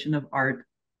democratization of art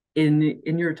in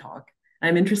your talk.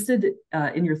 I'm interested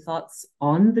in your thoughts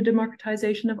on the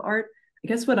democratization of art. I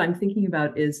guess what I'm thinking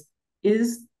about is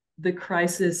the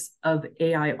crisis of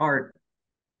AI art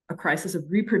a crisis of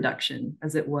reproduction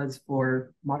as it was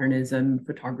for modernism,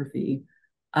 photography?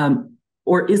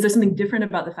 Or is there something different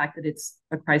about the fact that it's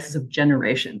a crisis of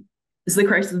generation? Is the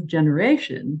crisis of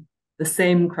generation the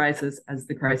same crisis as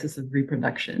the crisis of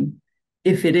reproduction?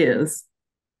 If it is,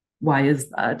 why is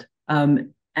that?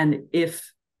 And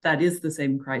if that is the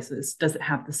same crisis, does it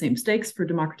have the same stakes for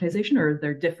democratization, or are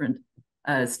there different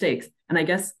stakes? And I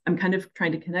guess I'm kind of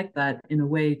trying to connect that in a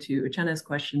way to Uchenna's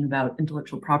question about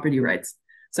intellectual property rights.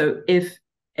 So if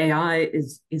AI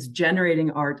is generating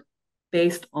art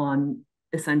based on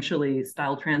essentially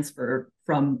style transfer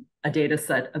from a data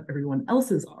set of everyone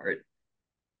else's art,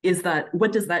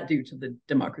 what does that do to the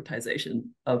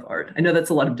democratization of art? I know that's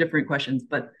a lot of different questions,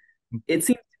 but it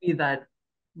seems to me that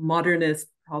modernist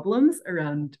problems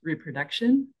around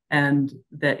reproduction and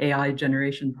the AI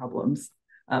generation problems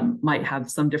might have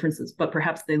some differences, but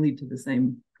perhaps they lead to the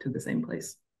same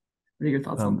place. What are your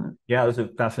thoughts on that? Yeah, those are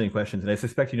fascinating questions, and I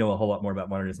suspect you know a whole lot more about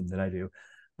modernism than I do.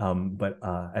 But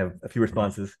I have a few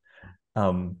responses.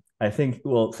 I think,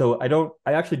 well, so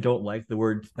I actually don't like the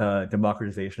word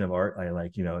democratization of art. I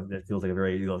like, it feels like a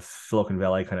very Silicon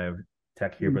Valley kind of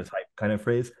tech hubris hype kind of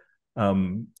phrase.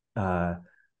 And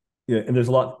there's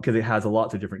a lot, because it has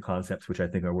lots of different concepts, which I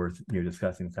think are worth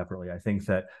discussing separately. I think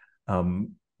that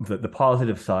the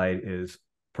positive side is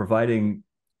providing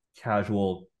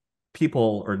casual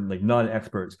people or like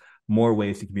non-experts more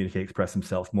ways to communicate, express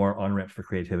themselves, more on-ramps for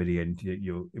creativity, and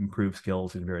improve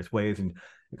skills in various ways and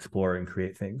explore and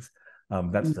create things.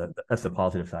 That's the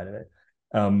positive side of it.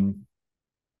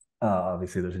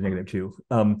 Obviously, there's a negative too.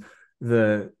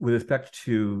 With respect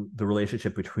to the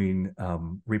relationship between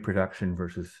reproduction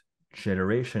versus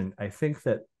generation, I think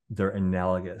that they're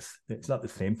analogous. It's not the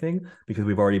same thing because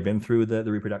we've already been through the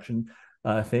reproduction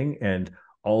thing, and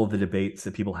all of the debates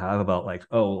that people have about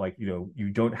you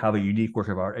don't have a unique work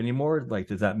of art anymore. Like,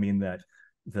 does that mean that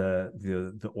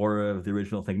the aura of the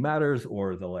original thing matters,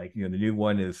 or the new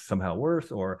one is somehow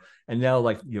worse? And now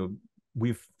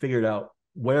we've figured out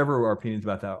whatever our opinions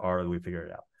about that are, we figured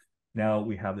it out. Now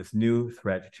we have this new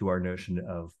threat to our notion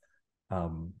of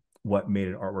what made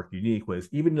an artwork unique was,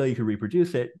 even though you could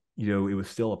reproduce it, it was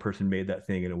still a person made that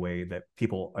thing in a way that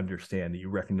people understand, that you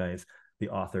recognize the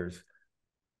author's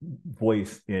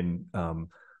voice in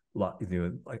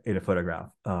in a photograph,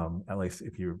 at least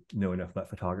if you know enough about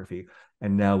photography.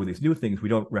 And now with these new things, we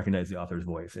don't recognize the author's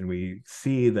voice, and we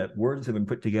see that words have been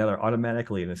put together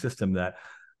automatically in a system that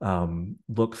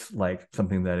looks like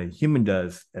something that a human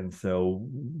does. And so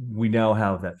we now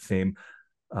have that same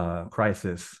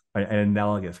crisis, an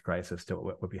analogous crisis to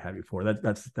what we had before.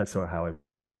 That's sort of how I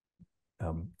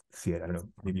see it. I don't know,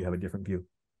 maybe you have a different view.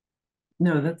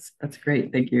 No, that's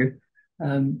great. Thank you.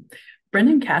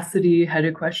 Brendan Cassidy had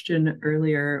a question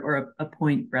earlier, or a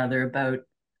point rather, about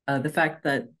the fact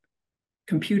that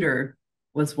computer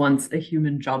was once a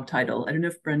human job title. I don't know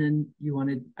if Brendan,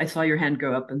 I saw your hand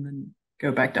go up and then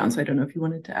go back down, so I don't know if you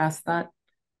wanted to ask that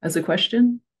as a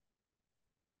question.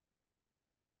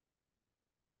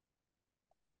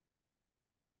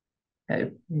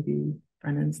 Okay, maybe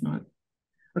Brendan's not.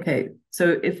 Okay,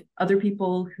 so if other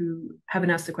people who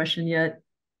haven't asked a question yet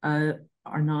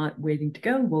are not waiting to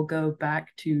go, we'll go back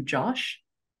to Josh.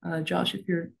 Josh, if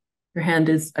your hand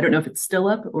is, I don't know if it's still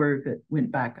up or if it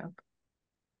went back up.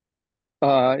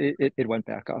 It went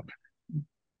back up.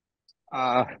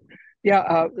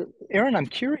 Yeah, Aaron, I'm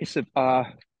curious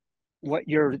what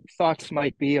your thoughts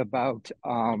might be about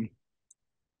tying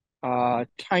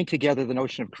together the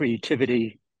notion of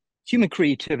creativity, human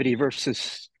creativity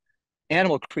versus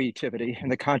animal creativity in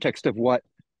the context of what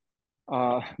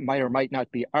might or might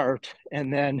not be art.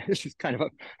 And then this is kind of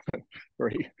a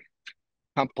very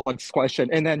complex question.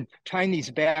 And then tying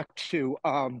these back to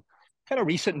kind of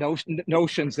recent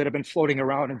notions that have been floating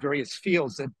around in various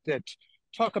fields that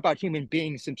talk about human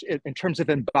beings in terms of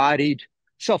embodied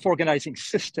self-organizing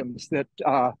systems that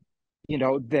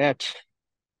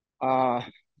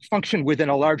function within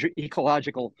a larger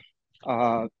ecological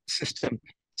system.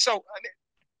 So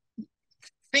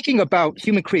thinking about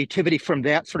human creativity from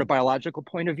that sort of biological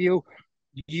point of view,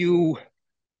 you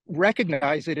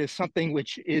recognize it as something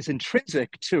which is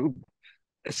intrinsic to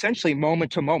essentially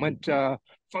moment-to-moment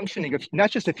functioning of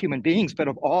not just of human beings, but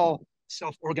of all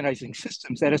self-organizing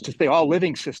systems, that is to say, all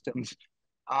living systems.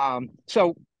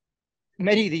 So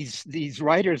many of these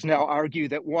writers now argue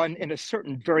that one, in a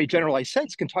certain very generalized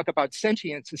sense, can talk about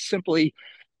sentience as simply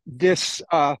this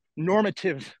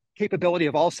normative capability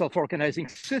of all self-organizing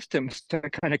systems to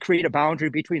kind of create a boundary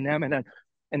between them and an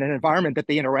environment that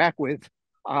they interact with.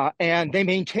 And they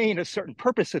maintain a certain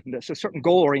purposiveness, a certain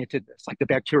goal-orientedness, like the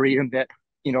bacterium that,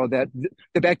 that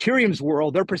the bacterium's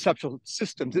world, their perceptual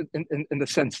systems in the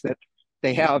sense that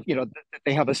they have,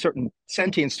 they have a certain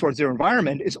sentience towards their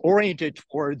environment is oriented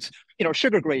towards,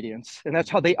 sugar gradients. And that's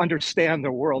how they understand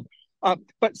their world.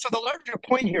 But so the larger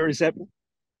point here is that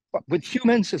with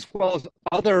humans as well as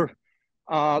other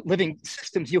living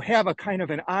systems, you have a kind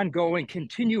of an ongoing,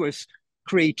 continuous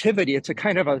creativity. It's a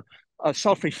kind of a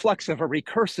self-reflexive, a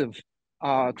recursive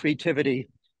creativity.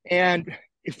 And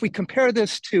if we compare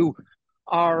this to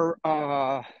our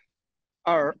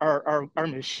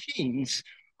machines,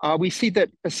 we see that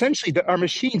essentially our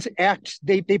machines act,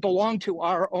 they belong to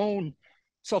our own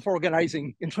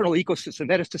self-organizing internal ecosystem.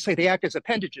 That is to say, they act as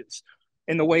appendages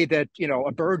in the way that,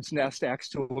 a bird's nest acts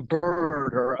to a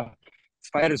bird, or a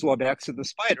spider's web acts to the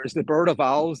spiders. The bird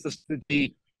evolves,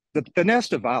 the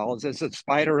nest evolves, as the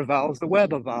spider evolves, the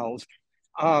web evolves.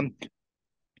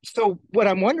 So what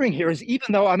I'm wondering here is,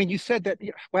 even though, you said that,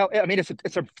 well,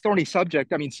 it's a thorny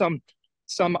subject.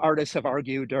 Some artists have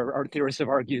argued, or art theorists have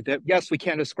argued, that yes, we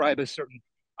can ascribe a certain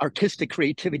artistic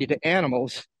creativity to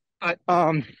animals, but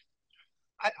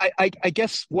I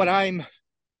guess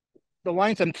the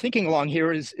lines I'm thinking along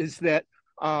here is that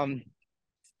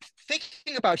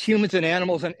thinking about humans and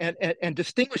animals and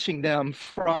distinguishing them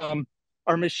from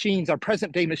our machines, our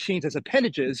present day machines as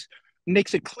appendages,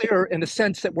 makes it clear in the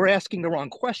sense that we're asking the wrong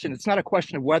question. It's not a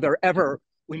question of whether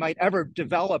we might ever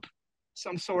develop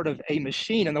some sort of a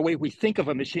machine in the way we think of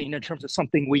a machine in terms of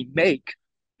something we make,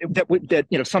 that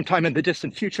sometime in the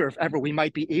distant future, if ever, we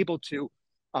might be able to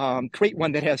create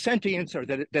one that has sentience or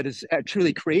that is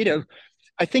truly creative.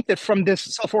 I think that from this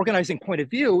self-organizing point of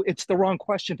view, it's the wrong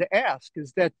question to ask,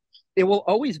 is that it will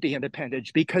always be an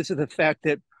appendage because of the fact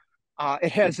that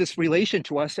it has this relation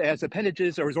to us as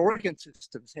appendages or as organ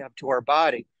systems have to our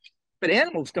body. But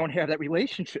animals don't have that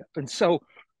relationship. And so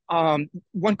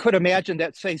one could imagine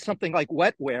that, say, something like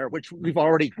wetware, which we've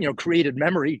already created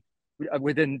memory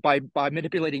within by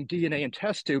manipulating DNA in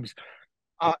test tubes.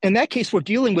 In that case, we're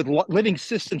dealing with living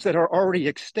systems that are already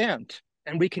extant,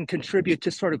 and we can contribute to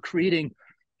sort of creating,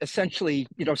 essentially,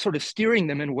 sort of steering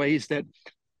them in ways that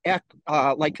act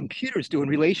like computers do in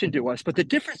relation to us. But the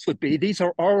difference would be these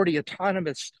are already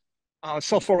autonomous,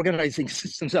 self-organizing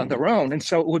systems on their own. And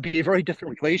so it would be a very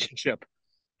different relationship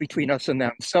between us and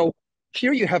them. So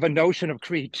here you have a notion of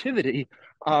creativity,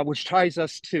 which ties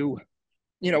us to,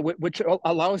 which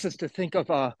allows us to think of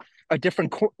a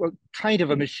different kind of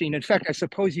a machine. In fact, I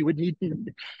suppose you would need,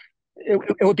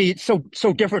 it would be so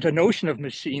different a notion of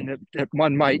machine that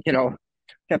one might,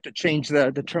 have to change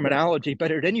the terminology.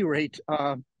 But at any rate,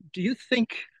 do you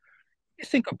think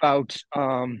about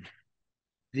at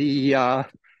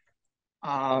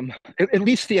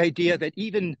least the idea that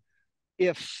even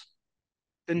if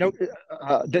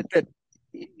that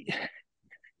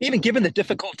even given the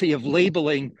difficulty of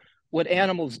labeling what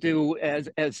animals do as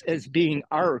being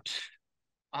art,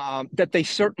 that they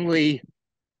certainly,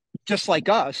 just like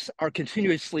us, are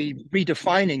continuously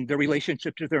redefining their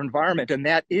relationship to their environment, and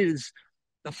that is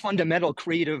the fundamental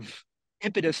creative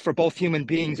impetus for both human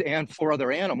beings and for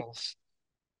other animals.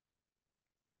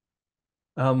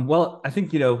 Well, I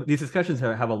think, these discussions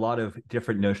have a lot of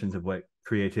different notions of what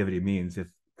creativity means. If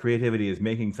creativity is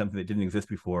making something that didn't exist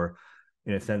before,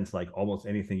 in a sense, like almost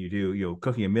anything you do,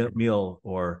 cooking a meal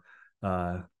or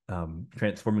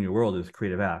transforming your world is a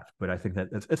creative act. But I think that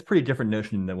it's a pretty different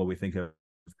notion than what we think of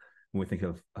when we think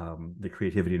of the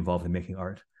creativity involved in making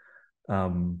art.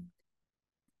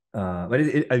 But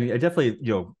I definitely,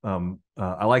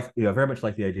 I like, very much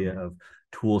like the idea of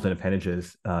tools and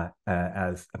appendages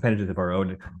as appendages of our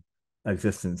own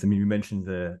existence. I mean, you mentioned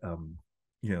the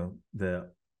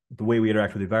way we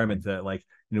interact with the environment, that like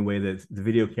in a way that the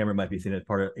video camera might be seen as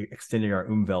part of extending our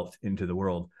umwelt into the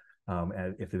world,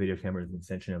 as if the video camera is an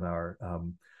extension of our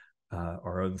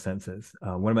own senses.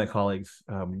 One of my colleagues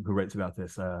who writes about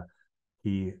this, I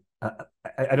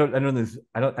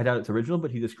doubt it's original,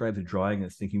 but he describes a drawing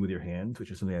as thinking with your hands,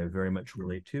 which is something I very much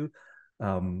relate to.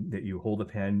 That you hold a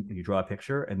pen and you draw a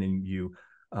picture, and then you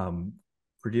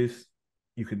produce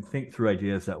you can think through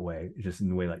ideas that way, just in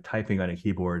the way like typing on a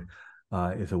keyboard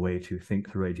is a way to think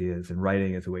through ideas, and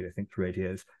writing is a way to think through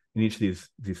ideas. In each of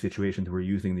these situations, we're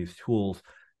using these tools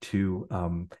to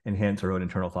enhance our own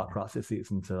internal thought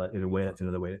processes. And so in a way, that's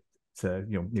another way to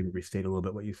maybe restate a little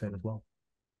bit what you said as well.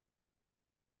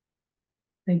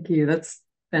 Thank you. That's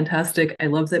fantastic. I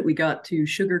love that we got to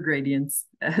sugar gradients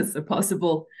as a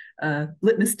possible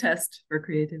litmus test for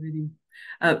creativity.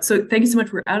 So thank you so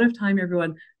much. We're out of time,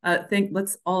 everyone.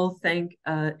 Let's all thank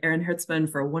Aaron Hertzmann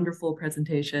for a wonderful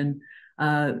presentation.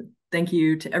 Thank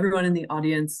you to everyone in the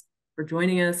audience for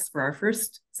joining us for our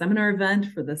first seminar event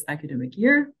for this academic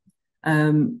year.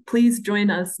 Please join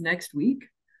us next week,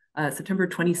 September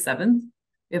 27th.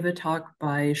 We have a talk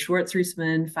by Schwartz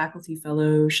Reisman faculty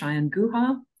fellow Shayan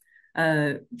Guha.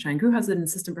 Shayan Guha is an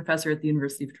assistant professor at the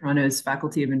University of Toronto's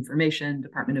Faculty of Information,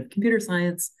 Department of Computer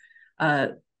Science.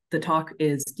 The talk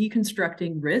is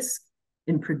Deconstructing Risk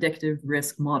in Predictive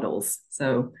Risk Models.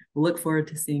 So we'll look forward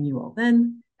to seeing you all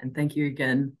then. And thank you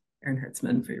again, Aaron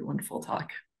Hertzmann, for your wonderful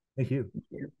talk. Thank you. Thank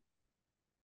you.